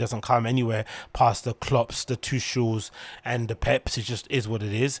definitely doesn't come anywhere past the Klopps, the Tuchels, and the Peps. It just is what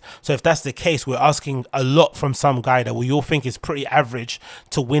it is. So if that's the case, we're asking a lot from some guy that we all think is pretty average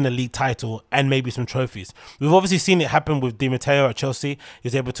to win a league title and maybe some trophies. We've obviously seen it happen with Di Matteo at Chelsea. He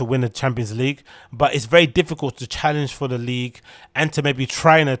was able to win the Champions League, but it's very difficult to challenge for the league and to maybe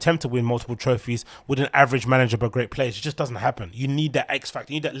try and attempt to win multiple trophies with an average manager but great players. It just doesn't happen. You need that X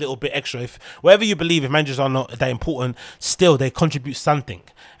factor. You need that little bit extra. If whatever you believe, if managers are not that important, still they contribute something.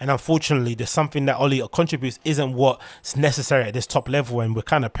 And unfortunately, there's something that Oli contributes isn't what's necessary at this top level, and we're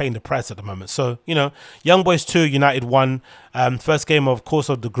kind of paying the price at the moment. So, you know, Young Boys 2, United 1. First game, of course,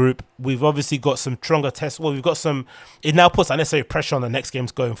 of the group. We've obviously got some stronger tests. Well, we've got some. It now puts unnecessary pressure on the next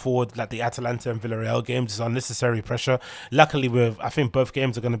games going forward, like the Atalanta and Villarreal games. It's unnecessary pressure. Luckily, I think both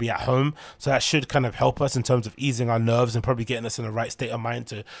games are going to be at home, so that should kind of help us in terms of easing our nerves and probably getting us in the right state of mind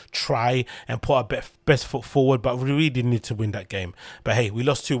to try and put our best foot forward. But we really need to win that game. But hey, we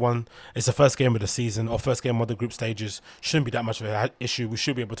lost 2-1. It's the first game of the season, or first game of the group stages. Shouldn't be that much of an issue. We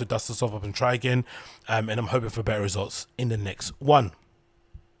should be able to dust ourselves up and try again. And I'm hoping for better results in the next one.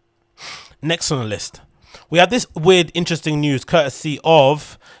 Next on the list, we have this weird, interesting news courtesy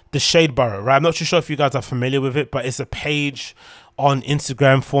of the Shade Borough, right? I'm not too sure if you guys are familiar with it, but it's a page on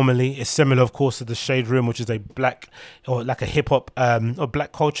Instagram formerly. It's similar, of course, to the Shade Room, which is a black or like a hip hop or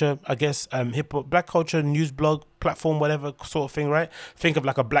black culture, I guess, hip hop, black culture news blog platform, whatever sort of thing, right? Think of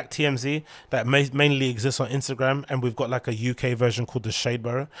like a black TMZ that mainly exists on Instagram, and we've got like a UK version called the Shade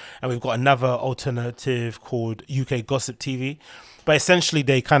Borough, and we've got another alternative called UK Gossip TV. But essentially,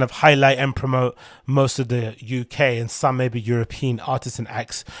 they kind of highlight and promote most of the UK and some maybe European artists and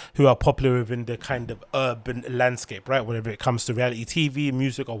acts who are popular within the kind of urban landscape, right? Whenever it comes to reality TV,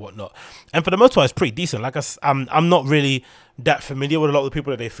 music, or whatnot. And for the most part, it's pretty decent. Like I'm not really that familiar with a lot of the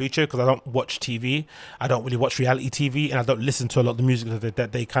people that they feature because I don't watch TV. I don't really watch reality TV, and I don't listen to a lot of the music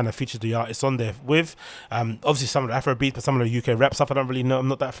that they kind of feature the artists on there with. Obviously, some of the Afrobeat, but some of the UK rap stuff I don't really know. I'm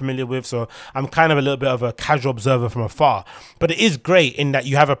not that familiar with, so I'm kind of a little bit of a casual observer from afar. But it is great in that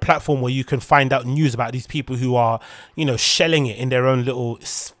you have a platform where you can find out news about these people who are, you know, shelling it in their own little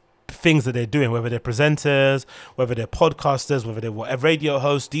things that they're doing, whether they're presenters, whether they're podcasters, whether they're radio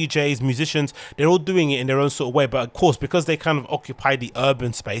hosts, DJs, musicians. They're all doing it in their own sort of way. But of course, because they kind of occupy the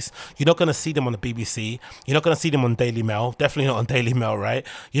urban space, you're not going to see them on the BBC. You're not going to see them on Daily Mail. Definitely not on Daily Mail, right?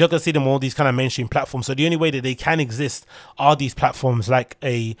 You're not going to see them on all these kind of mainstream platforms. So the only way that they can exist are these platforms like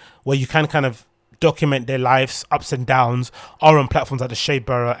where you can kind of document their lives, ups and downs, are on platforms like the Shade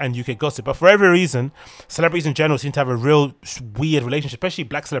Borough and UK Gossip. But for every reason, celebrities in general seem to have a real weird relationship, especially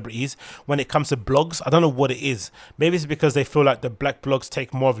black celebrities, when it comes to blogs. I don't know what it is. Maybe it's because they feel like the black blogs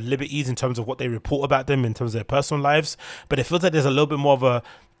take more of liberties in terms of what they report about them, in terms of their personal lives. But it feels like there's a little bit more of a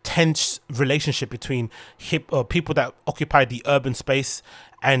tense relationship between people that occupy the urban space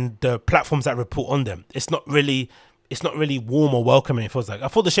and the platforms that report on them. It's not really warm or welcoming, it feels like. I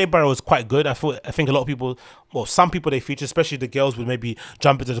thought the Shade Borough was quite good. I think a lot of people, well, some people they feature, especially the girls, would maybe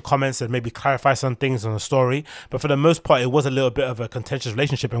jump into the comments and maybe clarify some things on the story. But for the most part, it was a little bit of a contentious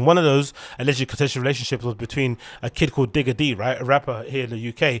relationship. And one of those alleged contentious relationships was between a kid called Digga D, right? A rapper here in the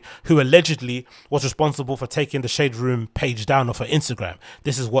UK, who allegedly was responsible for taking the Shade Room page down off her Instagram.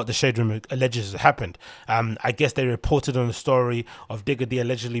 This is what the Shade Room alleges happened. I guess they reported on the story of Digga D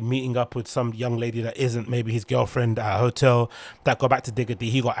allegedly meeting up with some young lady that isn't maybe his girlfriend at a hotel, that got back to Digga D.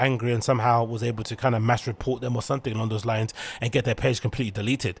 He got angry and somehow was able to kind of mass report them or something along those lines and get their page completely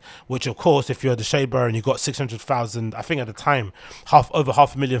deleted. Which, of course, if you're the Shade Borough and you got 600,000, I think at the time, over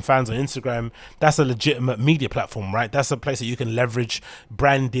 500,000 fans on Instagram, that's a legitimate media platform, right? That's a place that you can leverage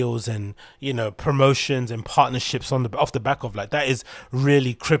brand deals and, you know, promotions and partnerships off the back of. Like, that is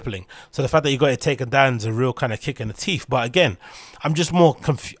really crippling. So the fact that you got it taken down is a real kind of kick in the teeth. But again, I'm just more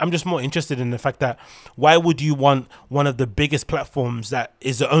interested in the fact that why would you want one of the biggest platforms that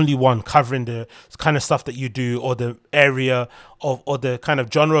is the only one covering the kind of stuff that you do, or the area of, or the kind of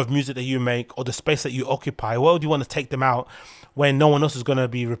genre of music that you make, or the space that you occupy? Why would you want to take them out when no one else is going to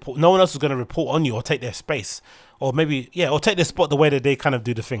report on you or take their space? Or maybe, or take their spot the way that they kind of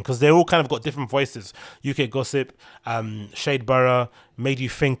do the thing. Because they're all kind of got different voices. UK Gossip, Shade Borough, Made You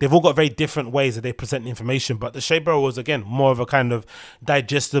Think. They've all got very different ways that they present the information. But the Shade Borough was, again, more of a kind of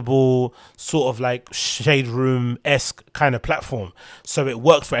digestible, sort of like Shade Room-esque kind of platform. So it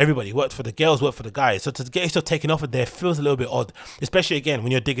worked for everybody. It worked for the girls, worked for the guys. So to get yourself taken off of there feels a little bit odd. what, especially again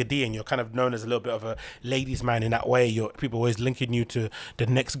when you're Digger D and you're kind of known as a little bit of a ladies man in that way. People always linking you to the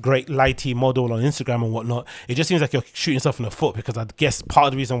next great lighty model on Instagram and whatnot. It just seems like you're shooting yourself in the foot, because I guess part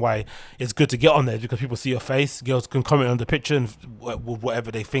of the reason why it's good to get on there is because people see your face. Girls can comment on the picture and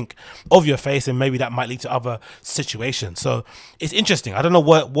whatever they think of your face, and maybe that might lead to other situations. So it's interesting. I don't know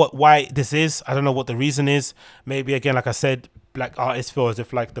why this is. I don't know what the reason is. Maybe again, like I said, black artists feel as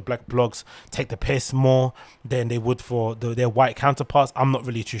if like the black blogs take the piss more than they would for their white counterparts. I'm not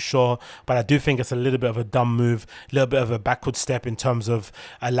really too sure, but I do think it's a little bit of a dumb move, a little bit of a backward step in terms of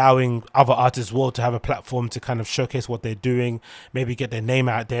allowing other artists as well to have a platform to kind of showcase what they're doing, maybe get their name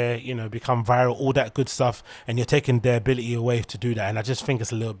out there, you know, become viral, all that good stuff, and you're taking their ability away to do that. And I just think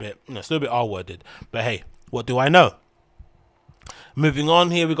it's a little bit, it's a little bit R-worded. But hey, what do I know? Moving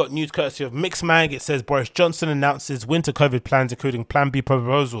on here, we got news courtesy of Mixmag. It says Boris Johnson announces winter COVID plans, including Plan B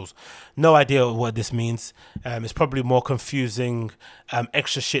proposals. No idea what this means. It's probably more confusing,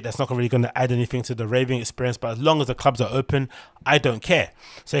 extra shit that's not really going to add anything to the raving experience. But as long as the clubs are open, I don't care.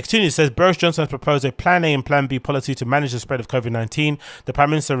 So it continues, says Boris Johnson has proposed a Plan A and Plan B policy to manage the spread of COVID-19. The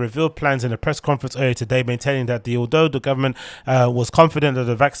Prime Minister revealed plans in a press conference earlier today, maintaining that although the government was confident that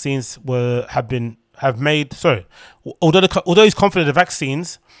the vaccines although he's confident the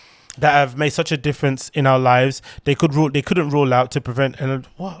vaccines that have made such a difference in our lives, they couldn't rule out to prevent. And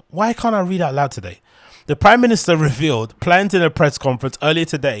why can't I read out loud today? The Prime Minister revealed plans in a press conference earlier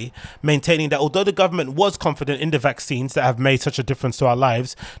today, maintaining that although the government was confident in the vaccines that have made such a difference to our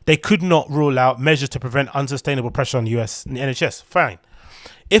lives, they could not rule out measures to prevent unsustainable pressure on the US and the NHS. Fine.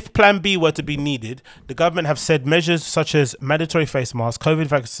 If Plan B were to be needed, the government have said measures such as mandatory face masks, COVID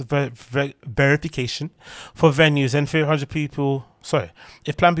verification for venues and 300 people. Sorry,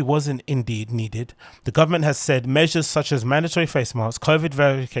 if Plan B wasn't indeed needed, the government has said measures such as mandatory face masks, COVID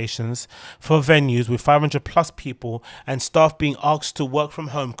verifications for venues with 500 plus people and staff being asked to work from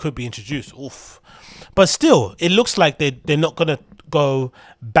home could be introduced. Oof. But still, it looks like they're not going to go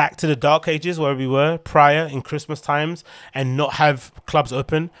back to the dark ages where we were prior in Christmas times and not have clubs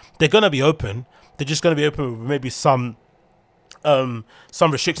open. They're going to be open. They're just going to be open with maybe some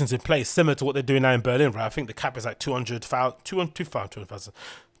restrictions in place, similar to what they're doing now in Berlin, right? I think the cap is like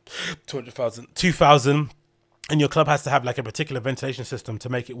 2,000, and your club has to have like a particular ventilation system to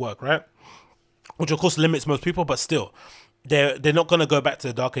make it work, right? Which of course limits most people, but still, they're not going to go back to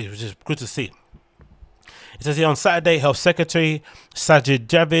the dark age, which is good to see. It says here on Saturday, Health Secretary Sajid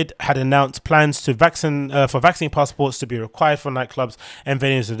Javid had announced plans to for vaccine passports to be required for nightclubs and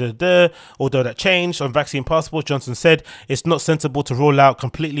venues. Although that changed on vaccine passports, Johnson said it's not sensible to rule out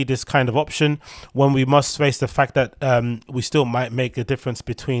completely this kind of option when we must face the fact that we still might make a difference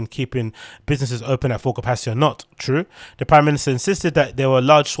between keeping businesses open at full capacity or not. True. The Prime Minister insisted that there were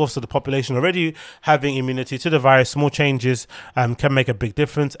large swaths of the population already having immunity to the virus. Small changes can make a big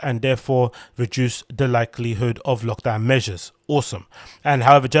difference and therefore reduce the likelihood of lockdown measures. Awesome. And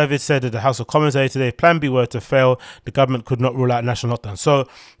however, Javid said at the House of Commons today, if Plan B were to fail, the government could not rule out national lockdown. So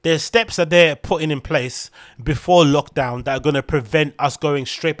there's steps that they're putting in place before lockdown that are going to prevent us going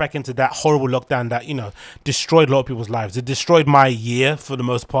straight back into that horrible lockdown that, you know, destroyed a lot of people's lives. It destroyed my year for the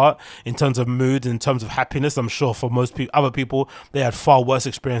most part in terms of mood, in terms of happiness. I'm sure for most other people, they had far worse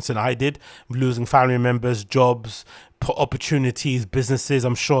experience than I did, losing family members, jobs, opportunities, businesses.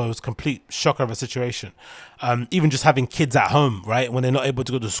 I'm sure it was a complete shocker of a situation. Even just having kids at home, right, when they're not able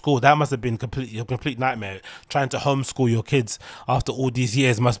to go to school, that must have been a complete nightmare. Trying to homeschool your kids after all these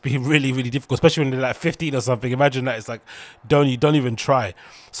years must be really, really difficult, especially when they're like 15 or something. Imagine that. It's like, don't even try.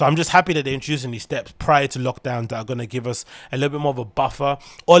 So I'm just happy that they're introducing these steps prior to lockdown that are going to give us a little bit more of a buffer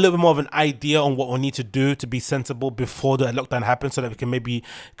or a little bit more of an idea on what we need to do to be sensible before the lockdown happens, so that we can maybe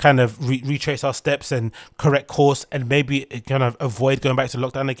kind of retrace our steps and correct course and maybe kind of avoid going back to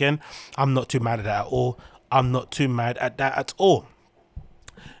lockdown again. I'm not too mad at that at all. I'm not too mad at that at all.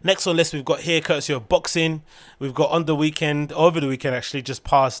 Next on the list, we've got here, courtesy of boxing. We've got over the weekend actually, just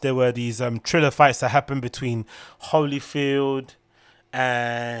passed, there were these thriller fights that happened between Holyfield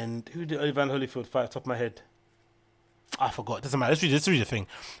and who did Evander Holyfield fight off the top of my head? I forgot. It doesn't matter. Let's read the thing.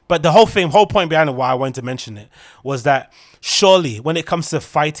 But the whole point behind why I wanted to mention it was that surely when it comes to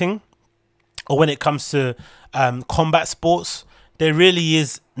fighting or when it comes to combat sports, there really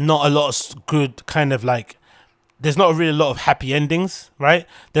is not a lot of good kind of like there's not really a lot of happy endings, right?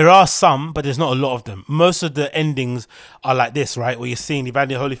 There are some, but there's not a lot of them. Most of the endings are like this, right? Where you're seeing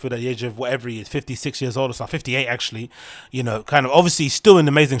Evander Holyfield at the age of whatever he is, 56 years old or something, 58 actually, you know, kind of obviously he's still in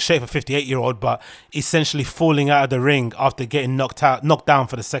amazing shape for a 58-year-old, but essentially falling out of the ring after getting knocked down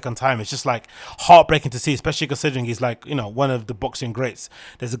for the second time. It's just like heartbreaking to see, especially considering he's like, you know, one of the boxing greats.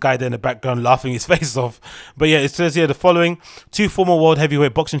 There's a guy there in the background laughing his face off. But yeah, it says here the following: 2 former world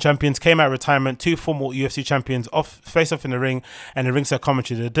heavyweight boxing champions came out of retirement, 2 former UFC champions face off in the ring, and the ringside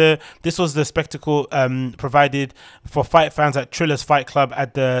commentary. This was the spectacle provided for fight fans at Trilla's Fight Club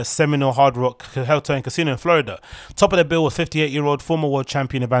at the Seminole Hard Rock Hotel and Casino in Florida. Top of the bill was 58-year-old former world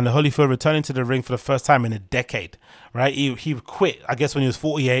champion Evander Holyfield returning to the ring for the first time in a decade. Right, he quit, I guess, when he was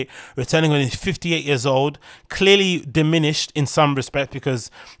 48, returning when he's 58 years old, clearly diminished in some respect,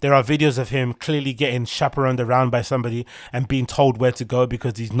 because there are videos of him clearly getting chaperoned around by somebody and being told where to go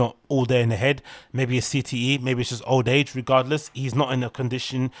because he's not all there in the head. Maybe it's CTE, maybe it's just old age. Regardless, he's not in a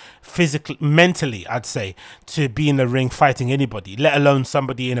condition physically, mentally, I'd say, to be in the ring fighting anybody, let alone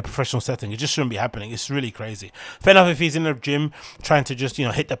somebody in a professional setting. It just shouldn't be happening. It's really crazy. Fair enough if he's in the gym trying to just, you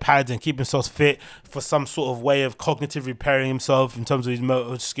know, hit the pads and keep himself fit for some sort of way of cognitive repairing himself in terms of his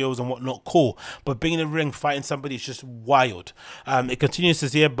motor skills and whatnot, cool. But being in the ring fighting somebody is just wild. It continues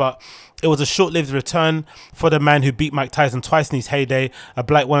this year, but it was a short-lived return for the man who beat Mike Tyson twice in his heyday. A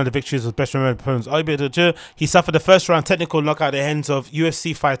blight, one of the victories was best remembered opponents. He suffered the first round technical knockout at the hands of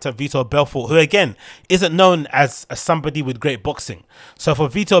UFC fighter Vitor Belfort, who again isn't known as somebody with great boxing. So for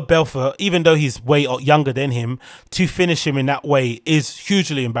Vitor Belfort, even though he's way younger than him, to finish him in that way is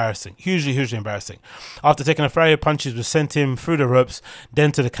hugely embarrassing. Hugely embarrassing. After taking a flurry of punches, was sent him through the ropes,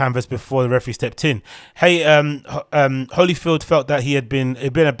 then to the canvas before the referee stepped in. Holyfield felt that it'd been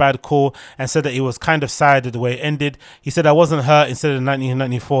a bad call and said that he was kind of sad at the way it ended. He said, "I wasn't hurt." Instead of the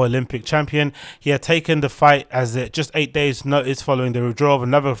 1994 Olympic champion, he had taken the fight as just 8 days notice following the withdrawal of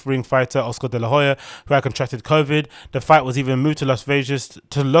another ring fighter, Oscar De La Hoya, who had contracted COVID. The fight was even moved to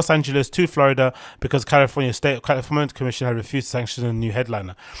Los Angeles to Florida because California Commission had refused to sanction a new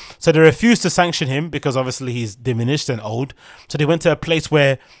headliner. So they refused to sanction him because obviously he's diminished and old. So they went to a place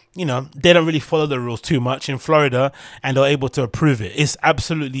where, you know, they don't really follow the rules too much in Florida, and they're able to approve it. It's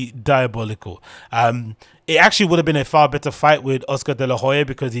absolutely diabolical. It actually would have been a far better fight with Oscar De La Hoya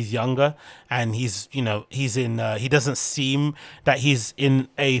because he's younger and he's, you know, he doesn't seem that he's in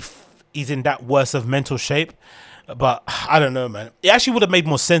that worse of mental shape. But I don't know, man. It actually would have made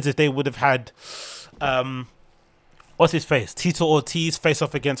more sense if they would have had what's his face? Tito Ortiz face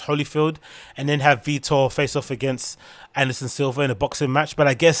off against Holyfield, and then have Vitor face off against Anderson Silva in a boxing match. But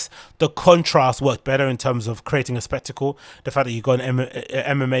I guess the contrast worked better in terms of creating a spectacle. The fact that you got an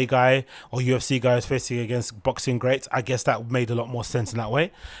MMA guy or UFC guys facing against boxing greats, I guess that made a lot more sense in that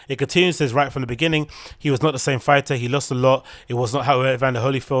way. It continues, says right from the beginning, he was not the same fighter. He lost a lot. It was not how Evander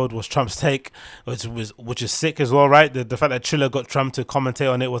Holyfield was Trump's take, which is sick as well, right? The fact that Triller got Trump to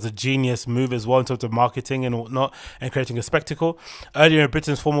commentate on it was a genius move as well in terms of marketing and whatnot and creating a spectacle. Earlier in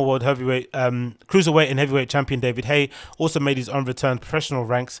Britain's former world heavyweight, cruiserweight and heavyweight champion David Haye also made his own return to professional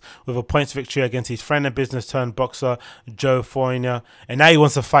ranks with a points victory against his friend and business turned boxer Joe Rogan, and now he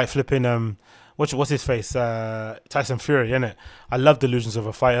wants to fight flipping what's his face, Tyson Fury, innit? I love delusions of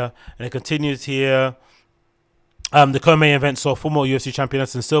a fighter. And it continues here. The co-main event saw former UFC champion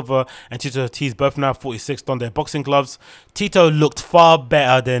Anderson Silva and Tito Ortiz, both now 46, don their boxing gloves. Tito looked far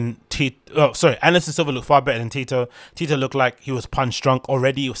better than Anderson Silva looked far better than Tito. Tito looked like he was punch drunk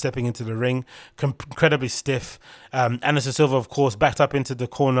already. He was stepping into the ring, incredibly stiff. Anderson Silva, of course, backed up into the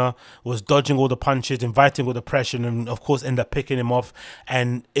corner, was dodging all the punches, inviting all the pressure, and of course ended up picking him off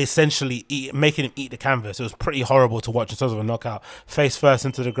and essentially making him eat the canvas. It was pretty horrible to watch in terms of a knockout. Face first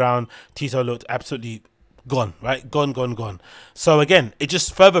into the ground. Tito looked absolutely gone, right? Gone. So again, it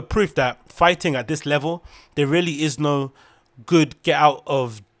just further proof that fighting at this level, there really is no good there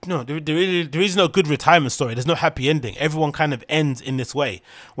is no good retirement story. There's no happy ending. Everyone kind of ends in this way,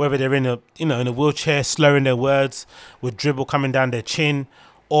 whether they're in a wheelchair, slurring their words with dribble coming down their chin,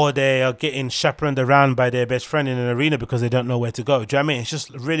 or they are getting chaperoned around by their best friend in an arena because they don't know where to go. Do you know what I mean? It's just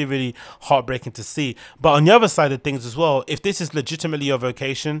really, really heartbreaking to see. But on the other side of things as well, if this is legitimately your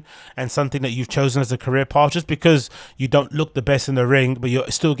vocation and something that you've chosen as a career path, just because you don't look the best in the ring, but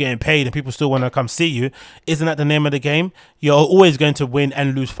you're still getting paid and people still want to come see you, isn't that the name of the game? You're always going to win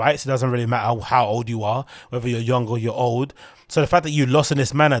and lose fights. It doesn't really matter how old you are, whether you're young or you're old. So the fact that you lost in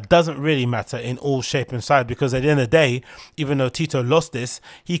this manner doesn't really matter in all shape and size, because at the end of the day, even though Tito lost this,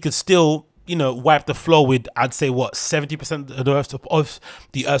 he could still, you know, wipe the floor with, I'd say, what, 70% of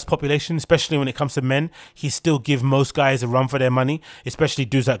the Earth's population, especially when it comes to men. He still give most guys a run for their money, especially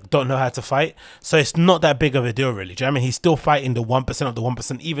dudes that don't know how to fight. So it's not that big of a deal, really. Do you know what I mean? He's still fighting the 1% of the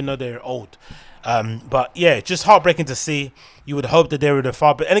 1%, even though they're old. But yeah, just heartbreaking to see. You would hope that they were the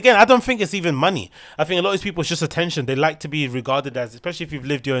far, but and again, I don't think it's even money. I think a lot of these people, it's just attention. They like to be regarded as, especially if you've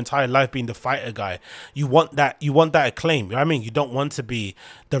lived your entire life being the fighter guy. You want that acclaim. You know what I mean? You don't want to be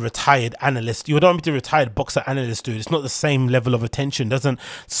the retired analyst. You don't want to be the retired boxer analyst, dude. It's not the same level of attention. It doesn't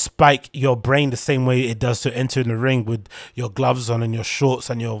spike your brain the same way it does to enter in the ring with your gloves on and your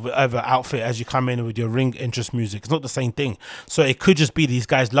shorts and your whatever outfit as you come in with your ring entrance music. It's not the same thing. So it could just be these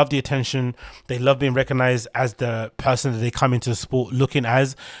guys love the attention. They love being recognized as the person that they come into the sport looking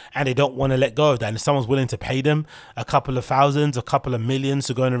as, and they don't want to let go of that. And if someone's willing to pay them a couple of thousands, a couple of millions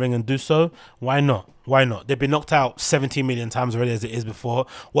to go in the ring and do so, why not? Why not? They've been knocked out 17 million times already as it is before.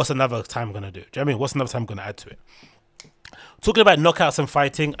 What's another time going to do? Do you know what I mean? What's another time going to add to it? Talking about knockouts and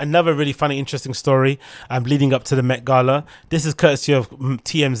fighting, another really funny, interesting story leading up to the Met Gala. This is courtesy of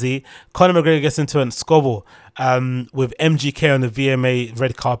TMZ. Conor McGregor gets into a squabble with MGK on the VMA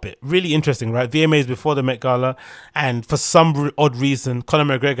red carpet. Really interesting, right? VMA is before the Met Gala, and for some odd reason,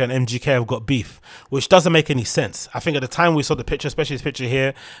 Conor McGregor and MGK have got beef, which doesn't make any sense. I think at the time we saw the picture, especially this picture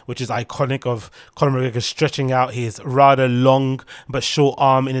here, which is iconic of Conor McGregor stretching out his rather long but short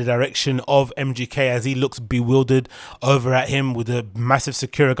arm in the direction of MGK as he looks bewildered over at him with a massive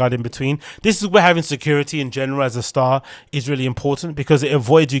security guard in between. This is where having security in general as a star is really important, because it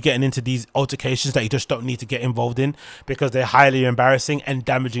avoids you getting into these altercations that you just don't need to get involved in, because they're highly embarrassing and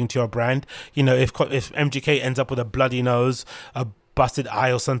damaging to your brand. You know, if MGK ends up with a bloody nose, a busted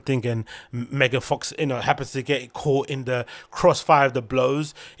eye or something, and Megan Fox, you know, happens to get caught in the crossfire of the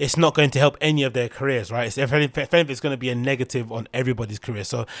blows, it's not going to help any of their careers, right? If anything, it's going to be a negative on everybody's career.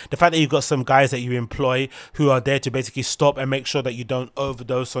 So the fact that you've got some guys that you employ who are there to basically stop and make sure that you don't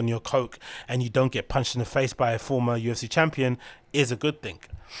overdose on your coke and you don't get punched in the face by a former UFC champion is a good thing.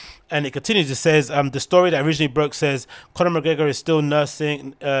 And it continues, it says, the story that originally broke says Conor McGregor is still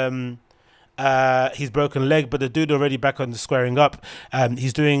nursing his broken leg, but the dude already back on the squaring up.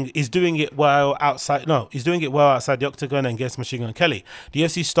 He's doing it well outside. No, he's doing it well outside the octagon and against Machine Gun Kelly. The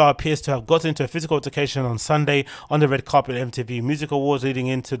UFC star appears to have got into a physical altercation on Sunday on the red carpet at MTV Music Awards, leading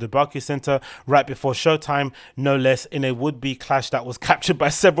into the Barclays Center right before showtime, no less, in a would-be clash that was captured by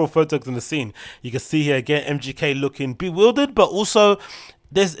several photos on the scene. You can see here again MGK looking bewildered, but also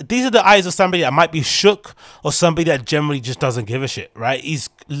these are the eyes of somebody that might be shook, or somebody that generally just doesn't give a shit, right? He's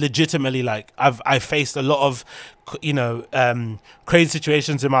legitimately like, I've faced a lot of, you know, crazy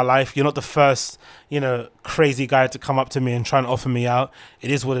situations in my life. You're not the first, you know, crazy guy to come up to me and try and offer me out.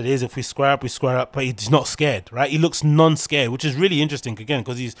 It is what it is. If we square up, we square up. But he's not scared, right? He looks non-scared, which is really interesting, again,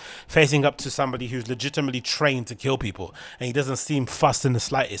 because he's facing up to somebody who's legitimately trained to kill people, and he doesn't seem fussed in the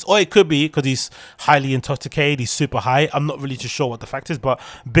slightest. Or it could be because he's highly intoxicated, he's super high. I'm not really too sure what the fact is, but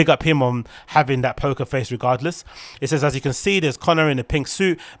big up him on having that poker face regardless. It says, as you can see, there's Conor in a pink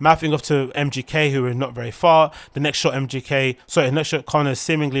suit mouthing off to MGK, who are not very far. The next shot, Conor is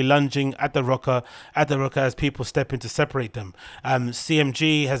seemingly lunging at the rocker as people step in to separate them.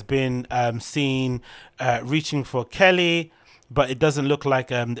 CMG has been seen reaching for Kelly, but it doesn't look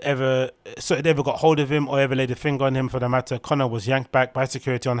like it ever got hold of him or ever laid a finger on him. For the matter, Conor was yanked back by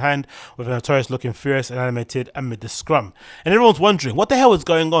security on hand, with a Notorious looking furious and animated amid the scrum. And everyone's wondering, what the hell is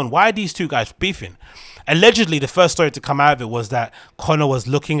going on? Why are these two guys beefing? Allegedly, the first story to come out of it was that Conor was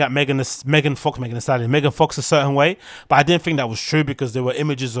looking at Megan Fox a certain way, but I didn't think that was true, because there were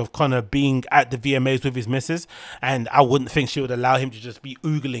images of Conor being at the VMAs with his missus, and I wouldn't think she would allow him to just be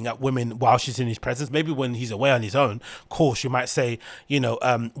oogling at women while she's in his presence. Maybe when he's away on his own, cool, she might say, you know,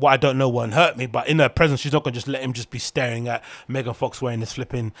 what I don't know won't hurt me, but in her presence, she's not going to just let him just be staring at Megan Fox wearing this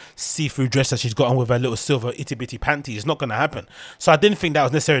flipping see-through dress that she's got on with her little silver itty-bitty panties. It's not going to happen. So I didn't think that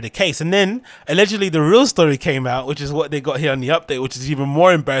was necessarily the case. And then, allegedly, the real story came out, which is what they got here on the update, which is even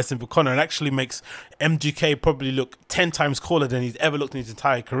more embarrassing for Conor and actually makes MGK probably look 10 times cooler than he's ever looked in his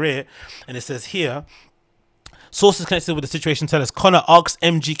entire career. And it says here, sources connected with the situation tell us Conor asked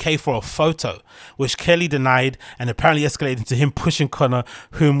MGK for a photo, which Kelly denied, and apparently escalated into him pushing Conor,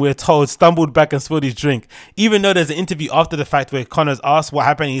 whom we're told stumbled back and spilled his drink. Even though there's an interview after the fact where Conor's asked what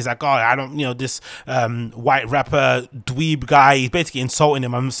happened, he's like, oh, I don't, you know, this white rapper dweeb guy, he's basically insulting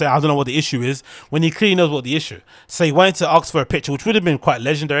him. I'm saying, I don't know what the issue is, when he clearly knows what the issue. So he wanted to ask for a picture, which would have been quite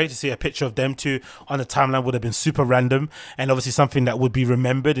legendary. To see a picture of them two on the timeline would have been super random, and obviously something that would be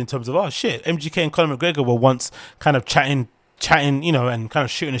remembered in terms of, oh shit, MGK and Conor McGregor were once kind of chatting chatting, you know, and kind of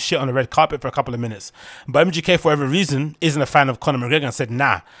shooting the shit on the red carpet for a couple of minutes. But MGK, for whatever reason, isn't a fan of Conor McGregor and said,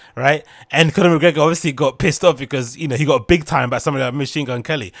 nah, right? And Conor McGregor obviously got pissed off because, you know, he got big time by somebody like Machine Gun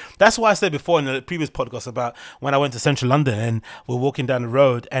Kelly. That's why I said before in the previous podcast about when I went to Central London and we're walking down the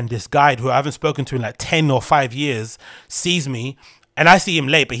road and this guy who I haven't spoken to in like 10 or 5 years sees me. And I see him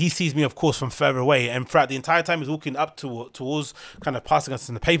late, but he sees me, of course, from further away. And throughout the entire time he's walking up towards kind of passing us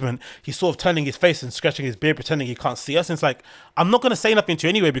in the pavement, he's sort of turning his face and scratching his beard, pretending he can't see us. And it's like, I'm not going to say nothing to you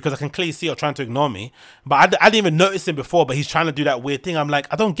anyway because I can clearly see you're trying to ignore me. But I didn't even notice him before, but he's trying to do that weird thing. I'm like,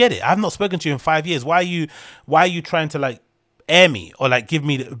 I don't get it. I've not spoken to you in 5 years. Why are you trying to like air me or like give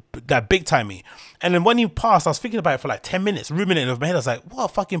me that big time me? And then when he passed, I was thinking about it for like 10 minutes, ruminating over my head. I was like, what a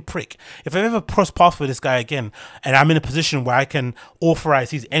fucking prick. If I ever cross paths with this guy again and I'm in a position where I can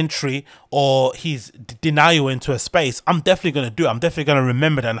authorize his entry or his denial into a space, I'm definitely going to do it. I'm definitely going to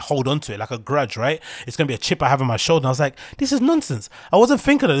remember that and hold on to it like a grudge, right? It's going to be a chip I have on my shoulder. And I was like, this is nonsense. I wasn't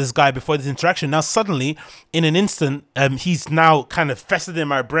thinking of this guy before this interaction. Now suddenly, in an instant, he's now kind of festered in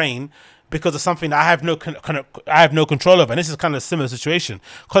my brain because of something that I have no control over. And this is kind of a similar situation.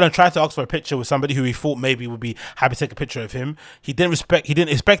 Conor tried to ask for a picture with somebody who he thought maybe would be happy to take a picture of him. He didn't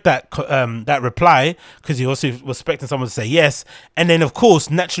expect that reply because he also was expecting someone to say yes. And then of course,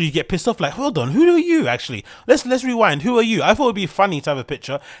 naturally you get pissed off like, hold on, who are you actually? Let's rewind. Who are you? I thought it would be funny to have a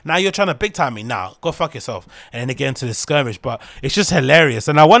picture. Now you're trying to big time me. Now go fuck yourself. And then again to this skirmish, but it's just hilarious.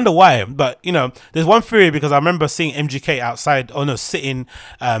 And I wonder why, but you know, there's one theory because I remember seeing MGK outside, sitting,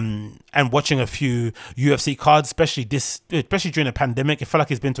 and watching a few UFC cards, especially during the pandemic. It felt like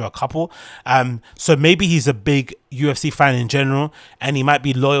he's been to a couple. So maybe he's a big UFC fan in general, and he might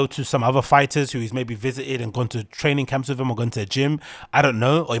be loyal to some other fighters who he's maybe visited and gone to training camps with them or gone to a gym. I don't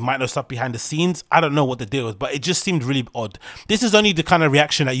know. Or he might know stuff behind the scenes. I don't know what the deal is, but it just seemed really odd. This is only the kind of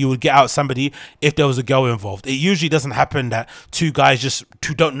reaction that you would get out of somebody if there was a girl involved. It usually doesn't happen that two guys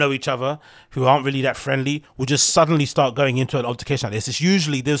who don't know each other, who aren't really that friendly, will just suddenly start going into an altercation like this. It's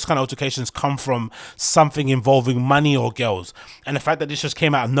usually those kind of altercations come from something involving money or girls. And the fact that this just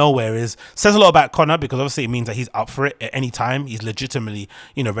came out of nowhere says a lot about Conor, because obviously it means that he's up for it at any time. He's legitimately,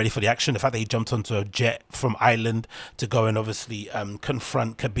 you know, ready for the action. The fact that he jumped onto a jet from Ireland to go and obviously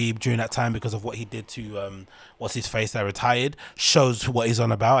confront Khabib during that time because of what he did to what's his face that retired shows what he's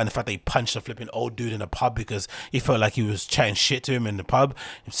on about. And the fact that he punched a flipping old dude in a pub because he felt like he was chatting shit to him in the pub,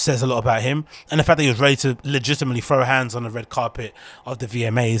 it says a lot about him. And the fact that he was ready to legitimately throw hands on the red carpet of the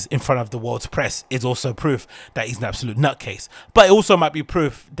VMAs in front of the world's press is also proof that he's an absolute nutcase. But it also might be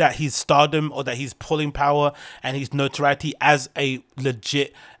proof that his stardom or that he's pulling power and his notoriety as a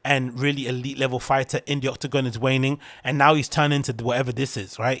legit and really elite level fighter in the octagon is waning, and now he's turned into whatever this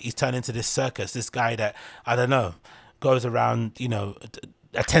is, right? He's turned into this circus, this guy that, I don't know, goes around, you know,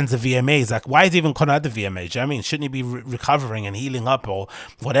 attends the VMAs. Like, why is even Conor at the VMAs? Do you know what I mean? Shouldn't he be recovering and healing up or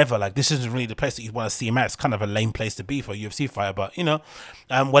whatever? Like, this isn't really the place that you want to see him at. It's kind of a lame place to be for a UFC fighter, but you know,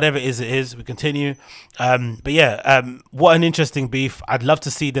 whatever it is. We continue. But yeah, what an interesting beef. I'd love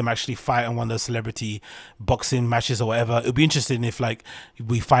to see them actually fight in one of those celebrity boxing matches or whatever. It'd be interesting if like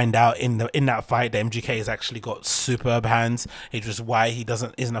we find out in that fight that MGK has actually got superb hands. It's just why he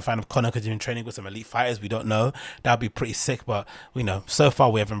isn't a fan of Conor, because he's been training with some elite fighters. We don't know. That'd be pretty sick, but you know, so far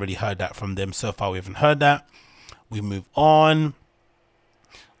we haven't really heard that from them. We move on.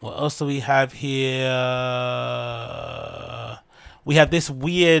 What else do we have here? We have this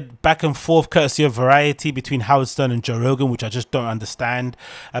weird back and forth courtesy of Variety between Howard Stern and Joe Rogan, which I just don't understand,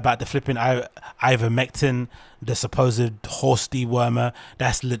 about the flipping Ivermectin, the supposed horse dewormer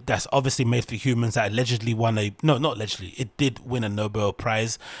that's obviously made for humans, that allegedly won not allegedly, it did win a Nobel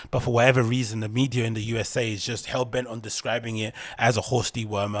Prize, but for whatever reason the media in the USA is just hell-bent on describing it as a horse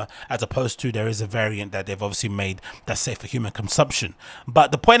dewormer, as opposed to there is a variant that they've obviously made that's safe for human consumption.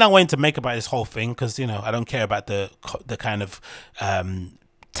 But the point I wanted to make about this whole thing, because you know I don't care about the kind of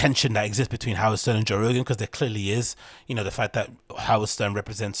tension that exists between Howard Stern and Joe Rogan, because there clearly is. You know, the fact that Howard Stern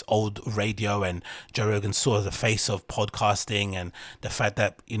represents old radio and Joe Rogan saw the face of podcasting, and the fact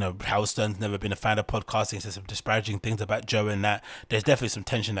that, you know, Howard Stern's never been a fan of podcasting, says some disparaging things about Joe, and that there's definitely some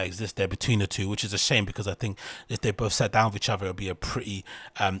tension that exists there between the two, which is a shame, because I think if they both sat down with each other, it would be a pretty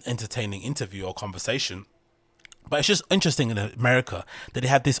entertaining interview or conversation. But it's just interesting in America that they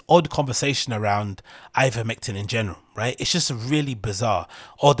have this odd conversation around ivermectin in general, right? It's just really bizarre.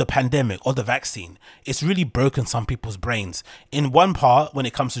 Or the pandemic, or the vaccine. It's really broken some people's brains. In one part, when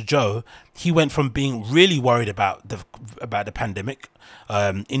it comes to Joe, he went from being really worried about the pandemic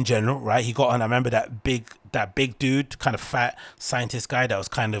in general, right? He got on, I remember that big that big dude, kind of fat scientist guy that was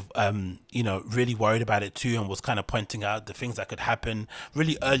kind of you know, really worried about it too, and was kind of pointing out the things that could happen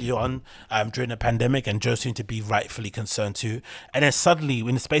really early on during the pandemic, and Joe seemed to be rightfully concerned too. And then suddenly,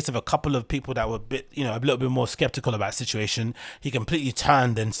 in the space of a couple of people that were a bit, you know, a little bit more skeptical about the situation, he completely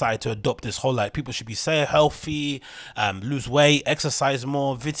turned and started to adopt this whole, like, people should be say healthy, lose weight, exercise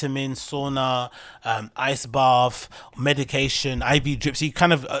more, vitamins, sauna, ice bath, medication, IV drips. He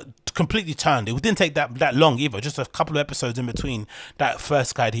kind of completely turned. It didn't take that long either, just a couple of episodes in between that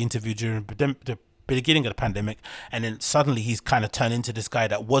first guy he interviewed during the beginning of the pandemic, and then suddenly he's kind of turned into this guy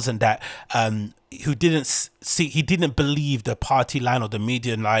that wasn't that who didn't see, he didn't believe the party line or the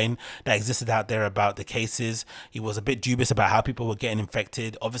media line that existed out there about the cases. He was a bit dubious about how people were getting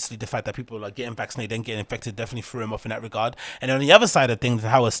infected. Obviously the fact that people are getting vaccinated and getting infected definitely threw him off in that regard. And on the other side of things,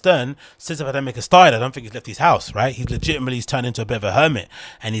 Howard Stern, since the pandemic has started, I don't think he's left his house, right? He's turned into a bit of a hermit,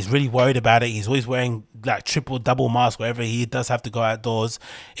 and he's really worried about it. He's always wearing like triple, double mask wherever he does have to go outdoors.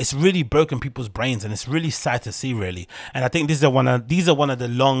 It's really broken people's brains, and it's really sad to see, really. And I think these are one of the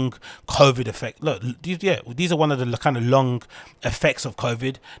long COVID effects. Look, these are one of the kind of long effects of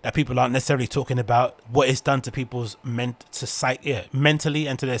COVID that people aren't necessarily talking about. What it's done to people's mentally,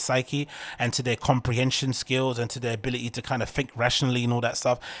 and to their psyche, and to their comprehension skills, and to their ability to kind of think rationally and all that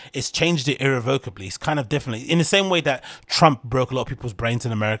stuff. It's changed it irrevocably. It's kind of definitely in the same way that Trump broke a lot of people's brains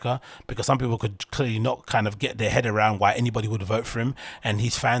in America, because some people could clearly not kind of get their head around why anybody would vote for him, and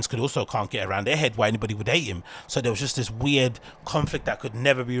his fans could also can't get around their head why anybody would hate him. So there was just this weird conflict that could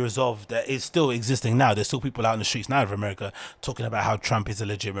never be resolved that is still existing now. There's still people out in the streets now of America talking about how Trump is a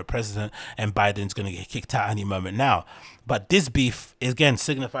legitimate president and Biden's going to get kicked out any moment now. But this beef, again,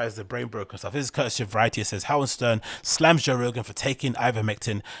 signifies the brain broken stuff. This is courtesy of Variety. It says Howard Stern slams Joe Rogan for taking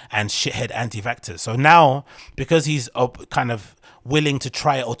ivermectin and shithead anti-vaxxers. So now, because he's kind of willing to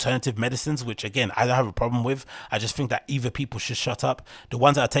try alternative medicines, which again I don't have a problem with, I just think that either people should shut up. The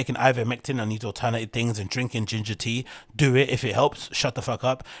ones that are taking ivermectin and these alternative things and drinking ginger tea, do it if it helps, shut the fuck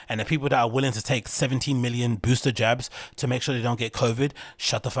up. And the people that are willing to take 17 million booster jabs to make sure they don't get COVID,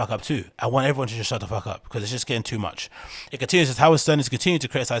 shut the fuck up too. I want everyone to just shut the fuck up, because it's just getting too much. It continues as Howard Stern is continuing to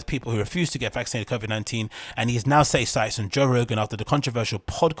criticize people who refuse to get vaccinated COVID-19, and he is now set his sights on Joe Rogan after the controversial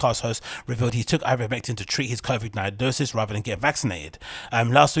podcast host revealed he took ivermectin to treat his COVID diagnosis rather than get vaccinated.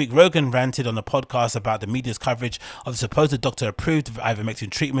 Last week, Rogan ranted on the podcast about the media's coverage of the supposed doctor-approved ivermectin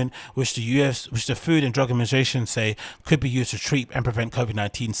treatment, which the Food and Drug Administration say could be used to treat and prevent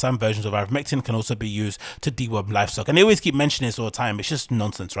COVID-19. Some versions of ivermectin can also be used to deworm livestock, and they always keep mentioning this all the time. It's just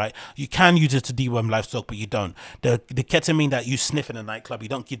nonsense, right? You can use it to deworm livestock, but you don't. The ketamine that you sniff in a nightclub, you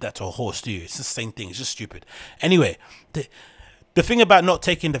don't give that to a horse, do you? It's the same thing. It's just stupid. Anyway, the thing about not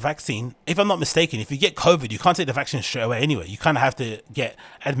taking the vaccine, if I'm not mistaken, if you get COVID, you can't take the vaccine straight away anyway. You kind of have to get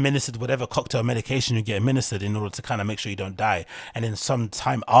administered whatever cocktail medication you get administered in order to kind of make sure you don't die. And then some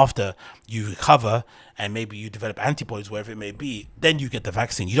time after you recover and maybe you develop antibodies, wherever it may be, then you get the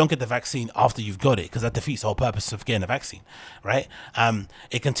vaccine. You don't get the vaccine after you've got it, because that defeats the whole purpose of getting a vaccine, right?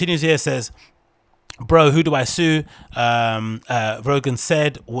 It continues here, it says, bro, who do I sue? Rogan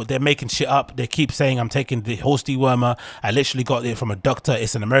said, well, they're making shit up. They keep saying I'm taking the horse dewormer. I literally got it from a doctor.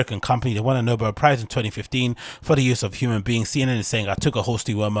 It's an American company. They won a Nobel Prize in 2015 for the use of human beings. CNN is saying I took a horse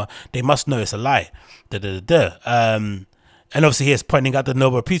dewormer. They must know it's a lie. And obviously here's pointing out the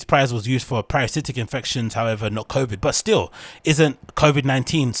Nobel Peace Prize was used for parasitic infections, however, not COVID. But still, isn't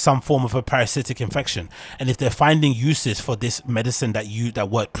COVID-19 some form of a parasitic infection? And if they're finding uses for this medicine that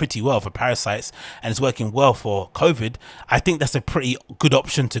worked pretty well for parasites and is working well for COVID, I think that's a pretty good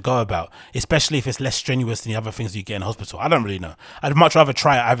option to go about, especially if it's less strenuous than the other things you get in hospital. I don't really know. I'd much rather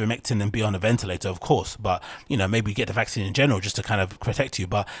try ivermectin than be on a ventilator, of course. But, you know, maybe get the vaccine in general just to kind of protect you.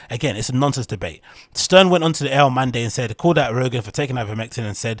 But again, it's a nonsense debate. Stern went onto the air on Monday and said, called out Rogan for taking ivermectin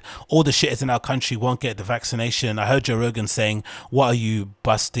and said all the shitters in our country won't get the vaccination. I heard Joe Rogan saying, what are you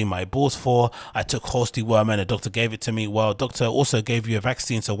busting my balls for? I took horse dewormer and the doctor gave it to me. Well, doctor also gave you a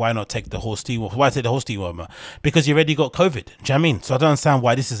vaccine, so why not take the horse dewormer? Why take the horse dewormer? Because you already got COVID. Do you know what I mean? So I don't understand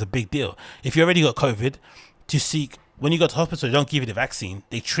why this is a big deal. If you already got COVID, when you go to hospital, they don't give you the vaccine.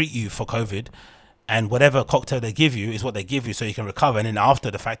 They treat you for COVID, and whatever cocktail they give you is what they give you so you can recover. And then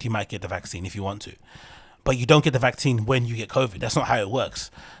after the fact, you might get the vaccine if you want to. But you don't get the vaccine when you get COVID. That's not how it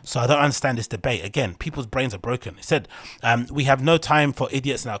works. So I don't understand this debate. Again, people's brains are broken. He said, we have no time for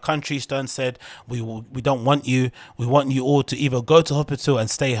idiots in our country. Stern said, we don't want you. We want you all to either go to hospital and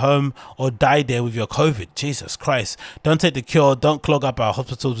stay home or die there with your COVID. Jesus Christ. Don't take the cure. Don't clog up our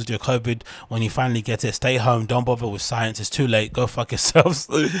hospitals with your COVID. When you finally get it, stay home. Don't bother with science. It's too late. Go fuck yourselves.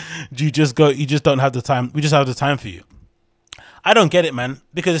 You just don't have the time. We just have the time for you. I don't get it, man,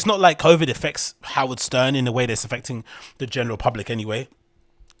 because it's not like COVID affects Howard Stern in a way that's affecting the general public anyway.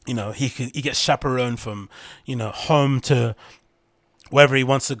 You know, he gets chaperoned from, you know, home to wherever he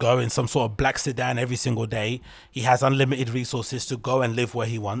wants to go in some sort of black sedan every single day. He has unlimited resources to go and live where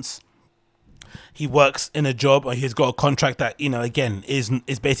he wants. He works in a job, or he's got a contract that, you know, again, is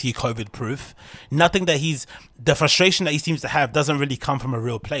basically COVID proof. Nothing that the frustration that he seems to have doesn't really come from a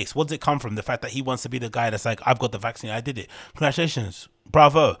real place. What does it come from? The fact that he wants to be the guy that's like, I've got the vaccine, I did it. Congratulations.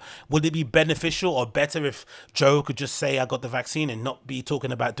 Bravo. Would it be beneficial or better if Joe could just say I got the vaccine and not be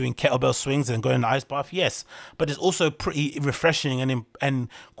talking about doing kettlebell swings and going in the ice bath? Yes. But it's also pretty refreshing and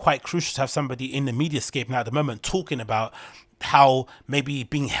quite crucial to have somebody in the media scape now at the moment talking about how maybe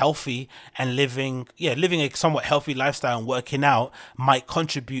being healthy and living a somewhat healthy lifestyle and working out might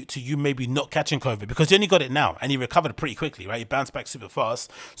contribute to you maybe not catching COVID, because he only got it now and he recovered pretty quickly, right? He bounced back super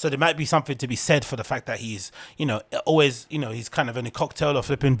fast. So there might be something to be said for the fact that he's, you know, always, you know, he's kind of in a cocktail of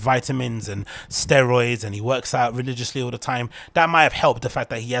flipping vitamins and steroids, and he works out religiously all the time. That might have helped the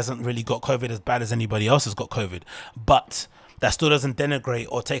fact that he hasn't really got COVID as bad as anybody else has got COVID. But that still doesn't denigrate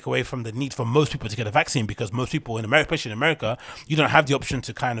or take away from the need for most people to get a vaccine, because most people in America, especially in America, you don't have the option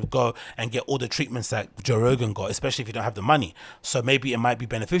to kind of go and get all the treatments that Joe Rogan got, especially if you don't have the money. So maybe it might be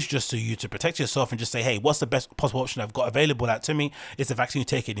beneficial just to you to protect yourself and just say, hey, what's the best possible option I've got available that to me? It's the vaccine, you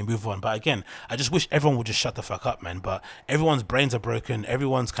take it and you move on. But again, I just wish everyone would just shut the fuck up, man. But everyone's brains are broken.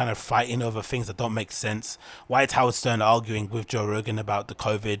 Everyone's kind of fighting over things that don't make sense. Why is Howard Stern arguing with Joe Rogan about the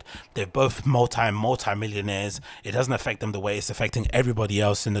COVID? They're both multi-millionaires. It doesn't affect them the way it's affecting everybody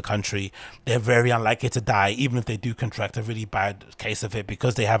else in the country. They're very unlikely to die, even if they do contract a really bad case of it,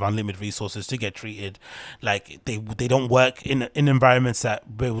 because they have unlimited resources to get treated. Like they don't work in environments that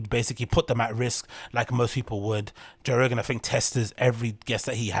would basically put them at risk like most people would. Joe Rogan, I think, tests every guest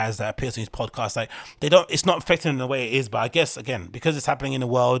that he has that appears in his podcast. Like it's not affecting them the way it is. But I guess again, because it's happening in the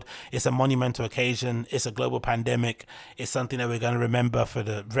world, it's a monumental occasion. It's a global pandemic. It's something that we're going to remember for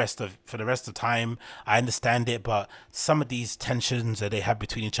the rest of time. I understand it, but some of these tensions that they have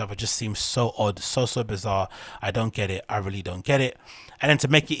between each other just seems so odd, so bizarre. I don't get it. I really don't get it. And then to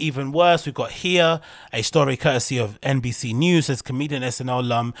make it even worse, we've got here a story courtesy of NBC News. As comedian SNL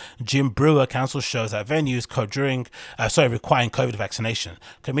alum Jim Breuer cancels shows at venues requiring COVID vaccination.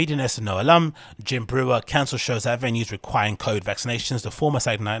 Comedian SNL alum Jim Breuer cancels shows at venues requiring COVID vaccinations. The former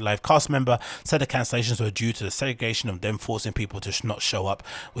Saturday Night Live cast member said the cancellations were due to the segregation of them forcing people to not show up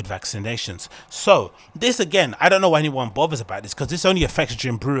with vaccinations. So this, again, I don't know why anyone bothers about this, because this only affects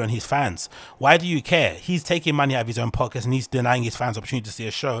Jim Breuer and his fans. Why do you care? He's taking money out of his own pockets and he's denying his fans opportunity to see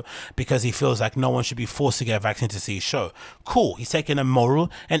a show because he feels like no one should be forced to get a vaccine to see a show. Cool. He's taking a moral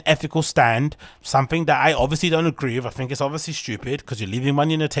and ethical stand, something that I obviously don't agree with. I think it's obviously stupid, because you're leaving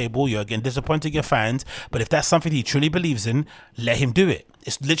money on the table. You're again disappointing your fans. But if that's something he truly believes in, let him do it.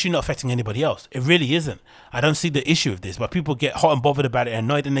 It's literally not affecting anybody else. It really isn't. I don't see the issue with this, but people get hot and bothered about it and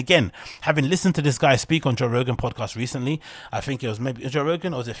annoyed. And again, having listened to this guy speak on Joe Rogan podcast recently, I think it was maybe Joe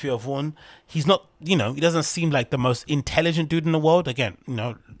Rogan or was it Fear of One? He's not, you know, he doesn't seem like the most intelligent dude in the world. Again, you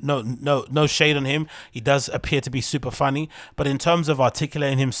know, no shade on him. He does appear to be super funny, but in terms of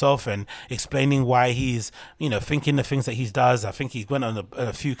articulating himself and explaining why he's, you know, thinking the things that he does, I think he went on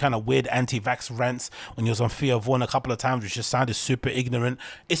a few kind of weird anti-vax rants when he was on Fear of One a couple of times, which just sounded super ignorant.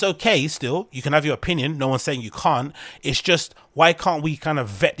 It's okay still. You can have your opinion. No one's saying you can't. It's just, why can't we kind of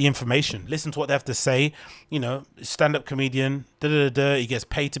vet the information? Listen to what they have to say. You know, stand-up comedian, he gets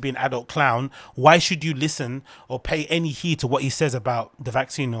paid to be an adult clown. Why should you listen or pay any heed to what he says about the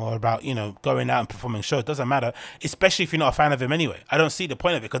vaccine or about, you know, going out and performing shows? It doesn't matter, especially if you're not a fan of him anyway. I don't see the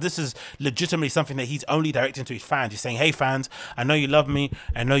point of it, because this is legitimately something that he's only directing to his fans. He's saying, hey fans, I know you love me,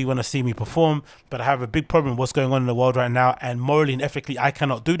 I know you want to see me perform, but I have a big problem with what's going on in the world right now, and morally and ethically I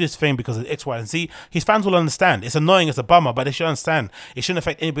cannot do this thing because of X, Y, and Z. His fans will understand. It's annoying, it's a bummer, but they should understand. It shouldn't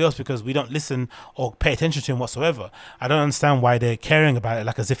affect anybody else because we don't listen or pay attention to him whatsoever. I don't understand why they're caring about it,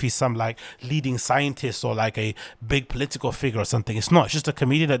 like as if he's some like leading scientist or like a big political figure or something. It's not. It's just a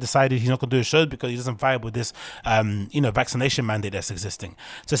comedian that decided he's not going to do a show because he doesn't vibe with this vaccination mandate that's existing.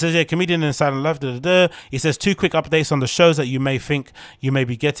 So it says here, comedian in Silent Life, he says 2 quick updates on the shows that you may think you may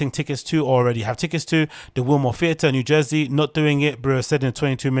be getting tickets to or already have tickets to. The Wilmore Theatre, New Jersey, not doing it, Breuer said in a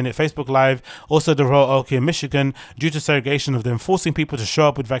 22-minute Facebook Live. Also the Royal Oak in Michigan, due to segregation of them forcing people to show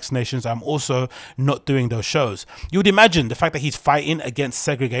up with vaccinations, I'm also not doing those shows. You would imagine the fact that he's fighting against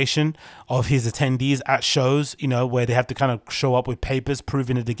segregation of his attendees at shows, you know, where they have to kind of show up with papers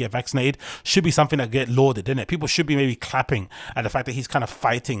proving that they get vaccinated should be something that get lauded, isn't it? People should be maybe clapping at the fact that he's kind of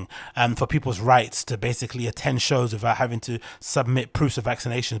fighting for people's rights to basically attend shows without having to submit proofs of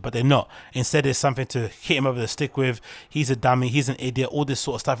vaccinations, but they're not. Instead, it's something to hit him over the stick with. He's a dummy, he's an idiot, all this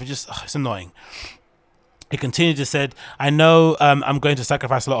sort of stuff. It's annoying. He continued to said, I know I'm going to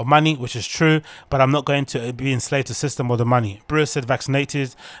sacrifice a lot of money, which is true, but I'm not going to be enslaved to the system or the money. Breuer said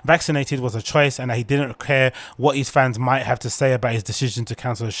vaccinated was a choice and that he didn't care what his fans might have to say about his decision to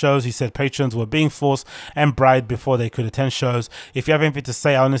cancel the shows. He said patrons were being forced and bribed before they could attend shows. If you have anything to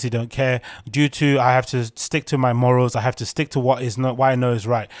say, I honestly don't care. Due to I have to stick to my morals, I have to stick to what I know is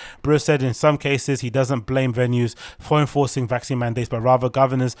right. Breuer said in some cases he doesn't blame venues for enforcing vaccine mandates, but rather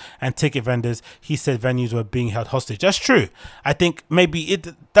governors and ticket vendors. He said venues were being held hostage. That's true. I think maybe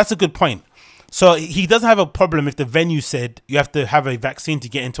that's a good point. So he doesn't have a problem if the venue said you have to have a vaccine to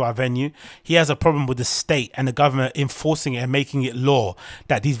get into our venue. He has a problem with the state and the government enforcing it and making it law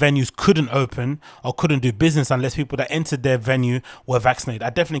that these venues couldn't open or couldn't do business unless people that entered their venue were vaccinated. I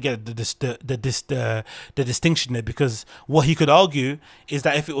definitely get the distinction there, because what he could argue is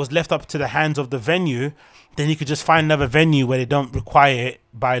that if it was left up to the hands of the venue, then he could just find another venue where they don't require it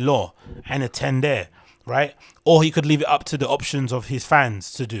by law and attend there. Right? Or he could leave it up to the options of his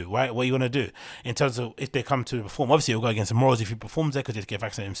fans to do, right? What you want to do in terms of if they come to perform. Obviously, he'll go against the morals if he performs there because he has to get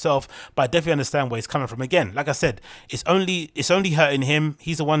vaccinated himself. But I definitely understand where he's coming from. Again, like I said, it's only hurting him.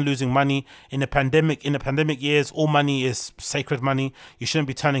 He's the one losing money in the pandemic. In the pandemic years, all money is sacred money. You shouldn't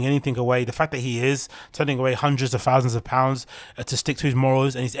be turning anything away. The fact that he is turning away hundreds of thousands of pounds to stick to his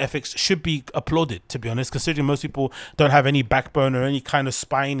morals and his ethics should be applauded, to be honest, considering most people don't have any backbone or any kind of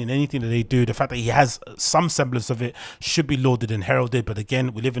spine in anything that they do. The fact that he has some semblance of it should be lauded and heralded. But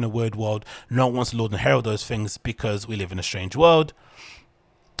again, we live in a weird world. No one wants to laud and herald those things because we live in a strange world.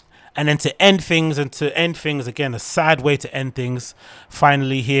 And then to end things, again, a sad way to end things,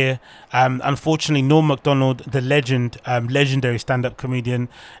 finally here. Unfortunately, Norm Macdonald, the legendary stand-up comedian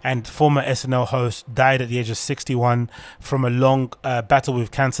and former SNL host, died at the age of 61 from a long battle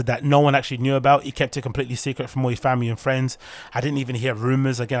with cancer that no one actually knew about. He kept it completely secret from all his family and friends. I didn't even hear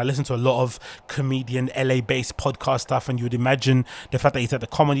rumors. Again, I listened to a lot of comedian LA-based podcast stuff, and you would imagine the fact that he's at the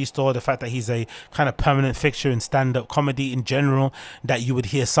Comedy Store, the fact that he's a kind of permanent fixture in stand-up comedy in general, that you would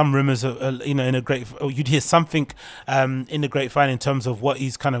hear some rumors, in a great, or you'd hear something in the grapevine in terms of what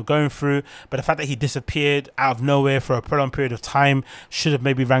he's kind of going through. But the fact that he disappeared out of nowhere for a prolonged period of time should have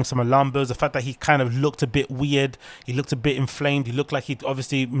maybe rang some alarm bells. The fact that he kind of looked a bit weird, he looked a bit inflamed, he looked like he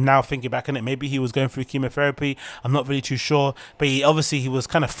obviously, now thinking back on it, maybe he was going through chemotherapy. I'm not really too sure, but he was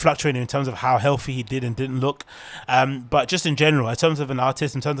kind of fluctuating in terms of how healthy he did and didn't look. But just in general, in terms of an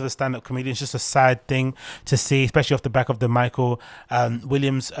artist, in terms of a stand-up comedian, it's just a sad thing to see, especially off the back of the Michael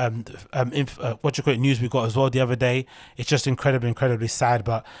Williams news we got as well the other day. It's just incredibly sad.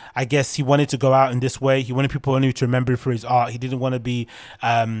 But I guess he wanted to go out in this way. He wanted people only to remember him for his art. He didn't want to be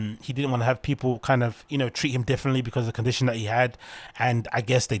he didn't want to have people kind of treat him differently because of the condition that he had. And I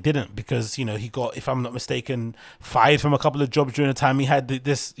guess they didn't, because he got, if I'm not mistaken, fired from a couple of jobs during the time he had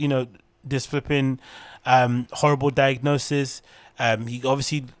this flipping horrible diagnosis. He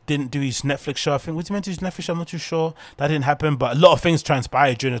obviously didn't do his Netflix show. I think, was he meant to do his Netflix show? I'm not too sure. That didn't happen. But a lot of things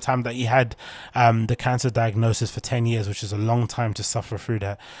transpired during the time that he had the cancer diagnosis for 10 years, which is a long time to suffer through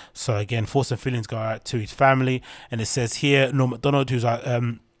that. So again, thoughts and feelings go out to his family. And it says here, Norm Macdonald,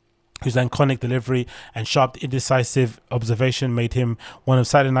 whose iconic delivery and sharp, indecisive observation made him one of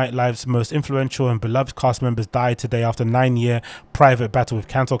Saturday Night Live's most influential and beloved cast members, died today after a 9-year private battle with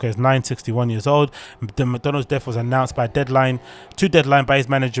cancer. Okay, he's 61 years old. The Macdonald's death was announced by Deadline by his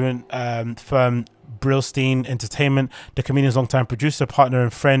management firm, Brillstein Entertainment. The comedian's longtime producer, partner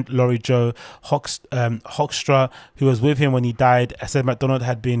and friend, Laurie Jo Hoekstra, who was with him when he died, said Macdonald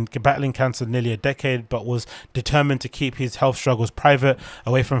had been battling cancer nearly a decade, but was determined to keep his health struggles private,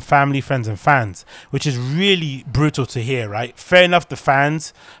 away from family, friends and fans, which is really brutal to hear, right? Fair enough, the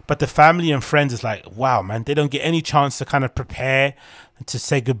fans, but the family and friends is like, wow, man, they don't get any chance to kind of prepare to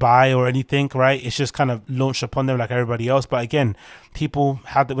say goodbye or anything, right? It's just kind of launched upon them like everybody else. But again, people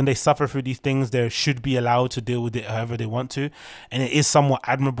when they suffer through these things, they should be allowed to deal with it however they want to. And it is somewhat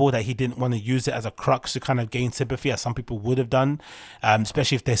admirable that he didn't want to use it as a crux to kind of gain sympathy, as some people would have done,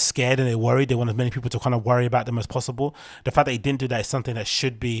 especially if they're scared and they're worried. They want as many people to kind of worry about them as possible. The fact that he didn't do that is something that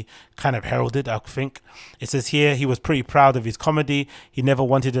should be kind of heralded, I think. It says here, he was pretty proud of his comedy. He never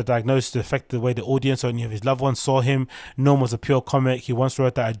wanted the diagnosis to affect the way the audience or any of his loved ones saw him. Norm was a pure comic. He once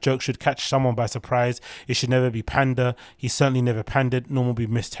wrote that a joke should catch someone by surprise. It should never be pander. He certainly never pandered, nor will be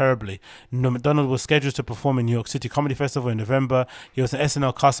missed terribly. Macdonald was scheduled to perform in New York City Comedy Festival in November. He was an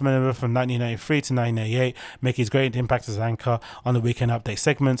SNL cast member from 1993 to 1988, making his great impact as anchor on the Weekend Update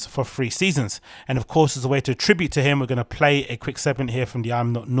segments for 3 seasons. And of course, as a way to tribute to him, we're going to play a quick segment here from the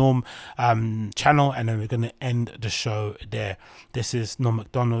I'm Not Norm channel, and then we're going to end the show there. This is Norm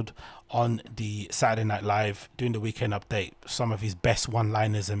Macdonald on the Saturday Night Live doing the Weekend Update, some of his best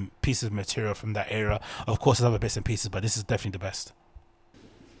one-liners and pieces of material from that era. Of course, there's other bits and pieces, but this is definitely the best.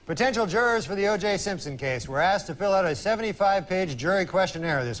 Potential jurors for the O.J. Simpson case were asked to fill out a 75-page jury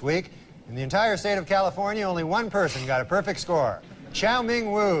questionnaire this week. In the entire state of California, only one person got a perfect score, Chow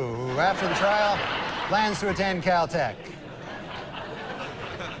Ming Wu, who after the trial plans to attend Caltech.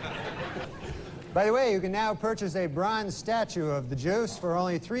 By the way, you can now purchase a bronze statue of the Juice for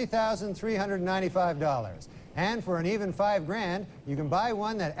only $3,395. And for an even $5 grand, you can buy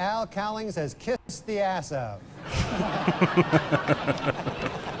one that Al Cowlings has kissed the ass of.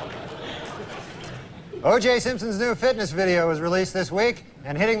 O.J. Simpson's new fitness video was released this week,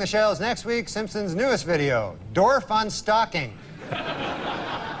 and hitting the shelves next week, Simpson's newest video, Dorf on Stocking. Look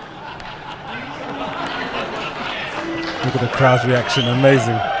at the crowd's reaction,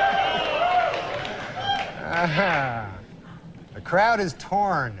 amazing. The crowd is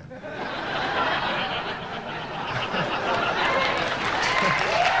torn.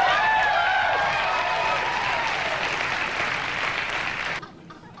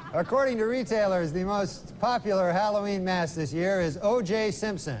 According to retailers, the most popular Halloween mask this year is O.J.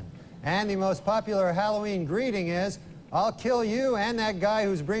 Simpson. And the most popular Halloween greeting is, I'll kill you and that guy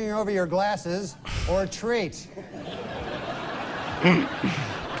who's bringing over your glasses, or treat.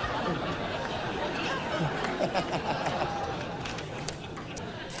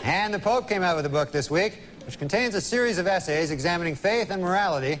 And the Pope came out with a book this week, which contains a series of essays examining faith and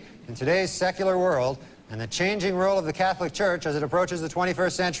morality in today's secular world and the changing role of the Catholic Church as it approaches the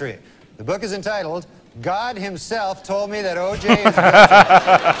 21st century. The book is entitled, God Himself Told Me That O.J. is Guilty.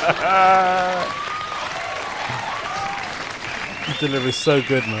 The delivery's so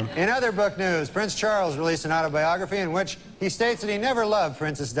good, man. In other book news, Prince Charles released an autobiography in which he states that he never loved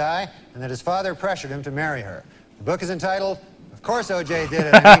Princess Di and that his father pressured him to marry her. The book is entitled, Of Course O.J. Did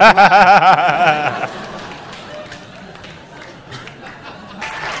It. I mean, come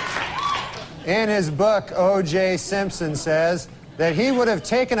on. In his book, O.J. Simpson says that he would have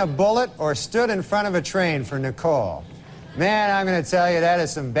taken a bullet or stood in front of a train for Nicole. Man, I'm going to tell you, that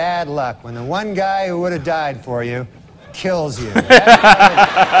is some bad luck when the one guy who would have died for you kills you. You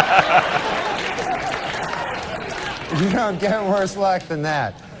don't get worse luck than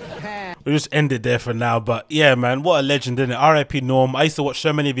that. We'll just end it there for now, but yeah, man, what a legend, isn't it? R.I.P. Norm. I used to watch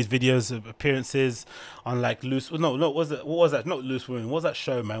so many of his videos of appearances on like Loose. No, what was that? Not Loose Women. What was that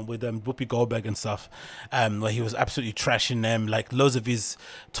show, man, with Whoopi Goldberg and stuff? Where he was absolutely trashing them. Like loads of his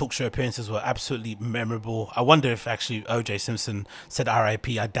talk show appearances were absolutely memorable. I wonder if actually O.J. Simpson said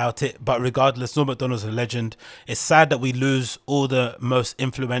R.I.P. I doubt it. But regardless, Norm Macdonald's a legend. It's sad that we lose all the most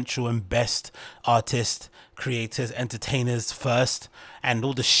influential and best artists, creators, entertainers first, and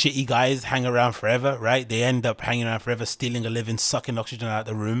all the shitty guys hang around forever, right? They end up hanging around forever, stealing a living, sucking oxygen out of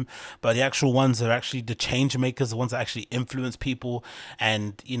the room. But the actual ones that are actually the change makers, the ones that actually influence people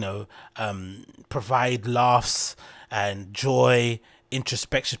and, you know, provide laughs and joy,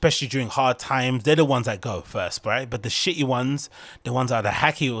 introspection, especially during hard times, they're the ones that go first, right? But the shitty ones, the ones that are the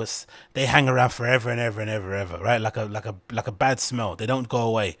hacky, they hang around forever and ever and ever, ever, right? Like a bad smell. They don't go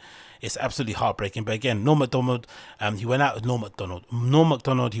away. It's absolutely heartbreaking. But again, Norm Macdonald, he went out. Norm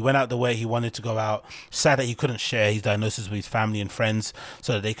Macdonald, he went out the way he wanted to go out. Sad that he couldn't share his diagnosis with his family and friends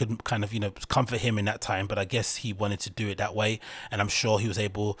so that they could kind of, you know, comfort him in that time. But I guess he wanted to do it that way, and I'm sure he was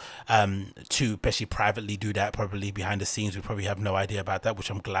able to, especially privately, do that. Probably behind the scenes, we probably have no idea about that, which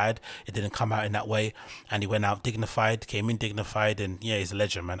I'm glad it didn't come out in that way. And he went out dignified, came in dignified, and yeah, he's a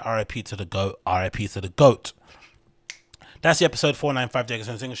legend, man. R.I.P. to the GOAT. R.I.P. to the GOAT. That's the episode 495 of the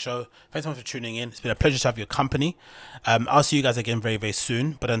AgostinhoZinga Show. Thanks so much for tuning in. It's been a pleasure to have your company. I'll see you guys again very, very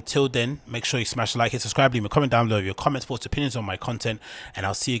soon. But until then, make sure you smash the like, hit subscribe, leave a comment down below with your comments, thoughts, opinions on my content. And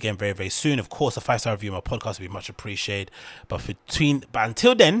I'll see you again very, very soon. Of course, a 5-star review of my podcast would be much appreciated. But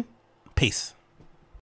until then, peace.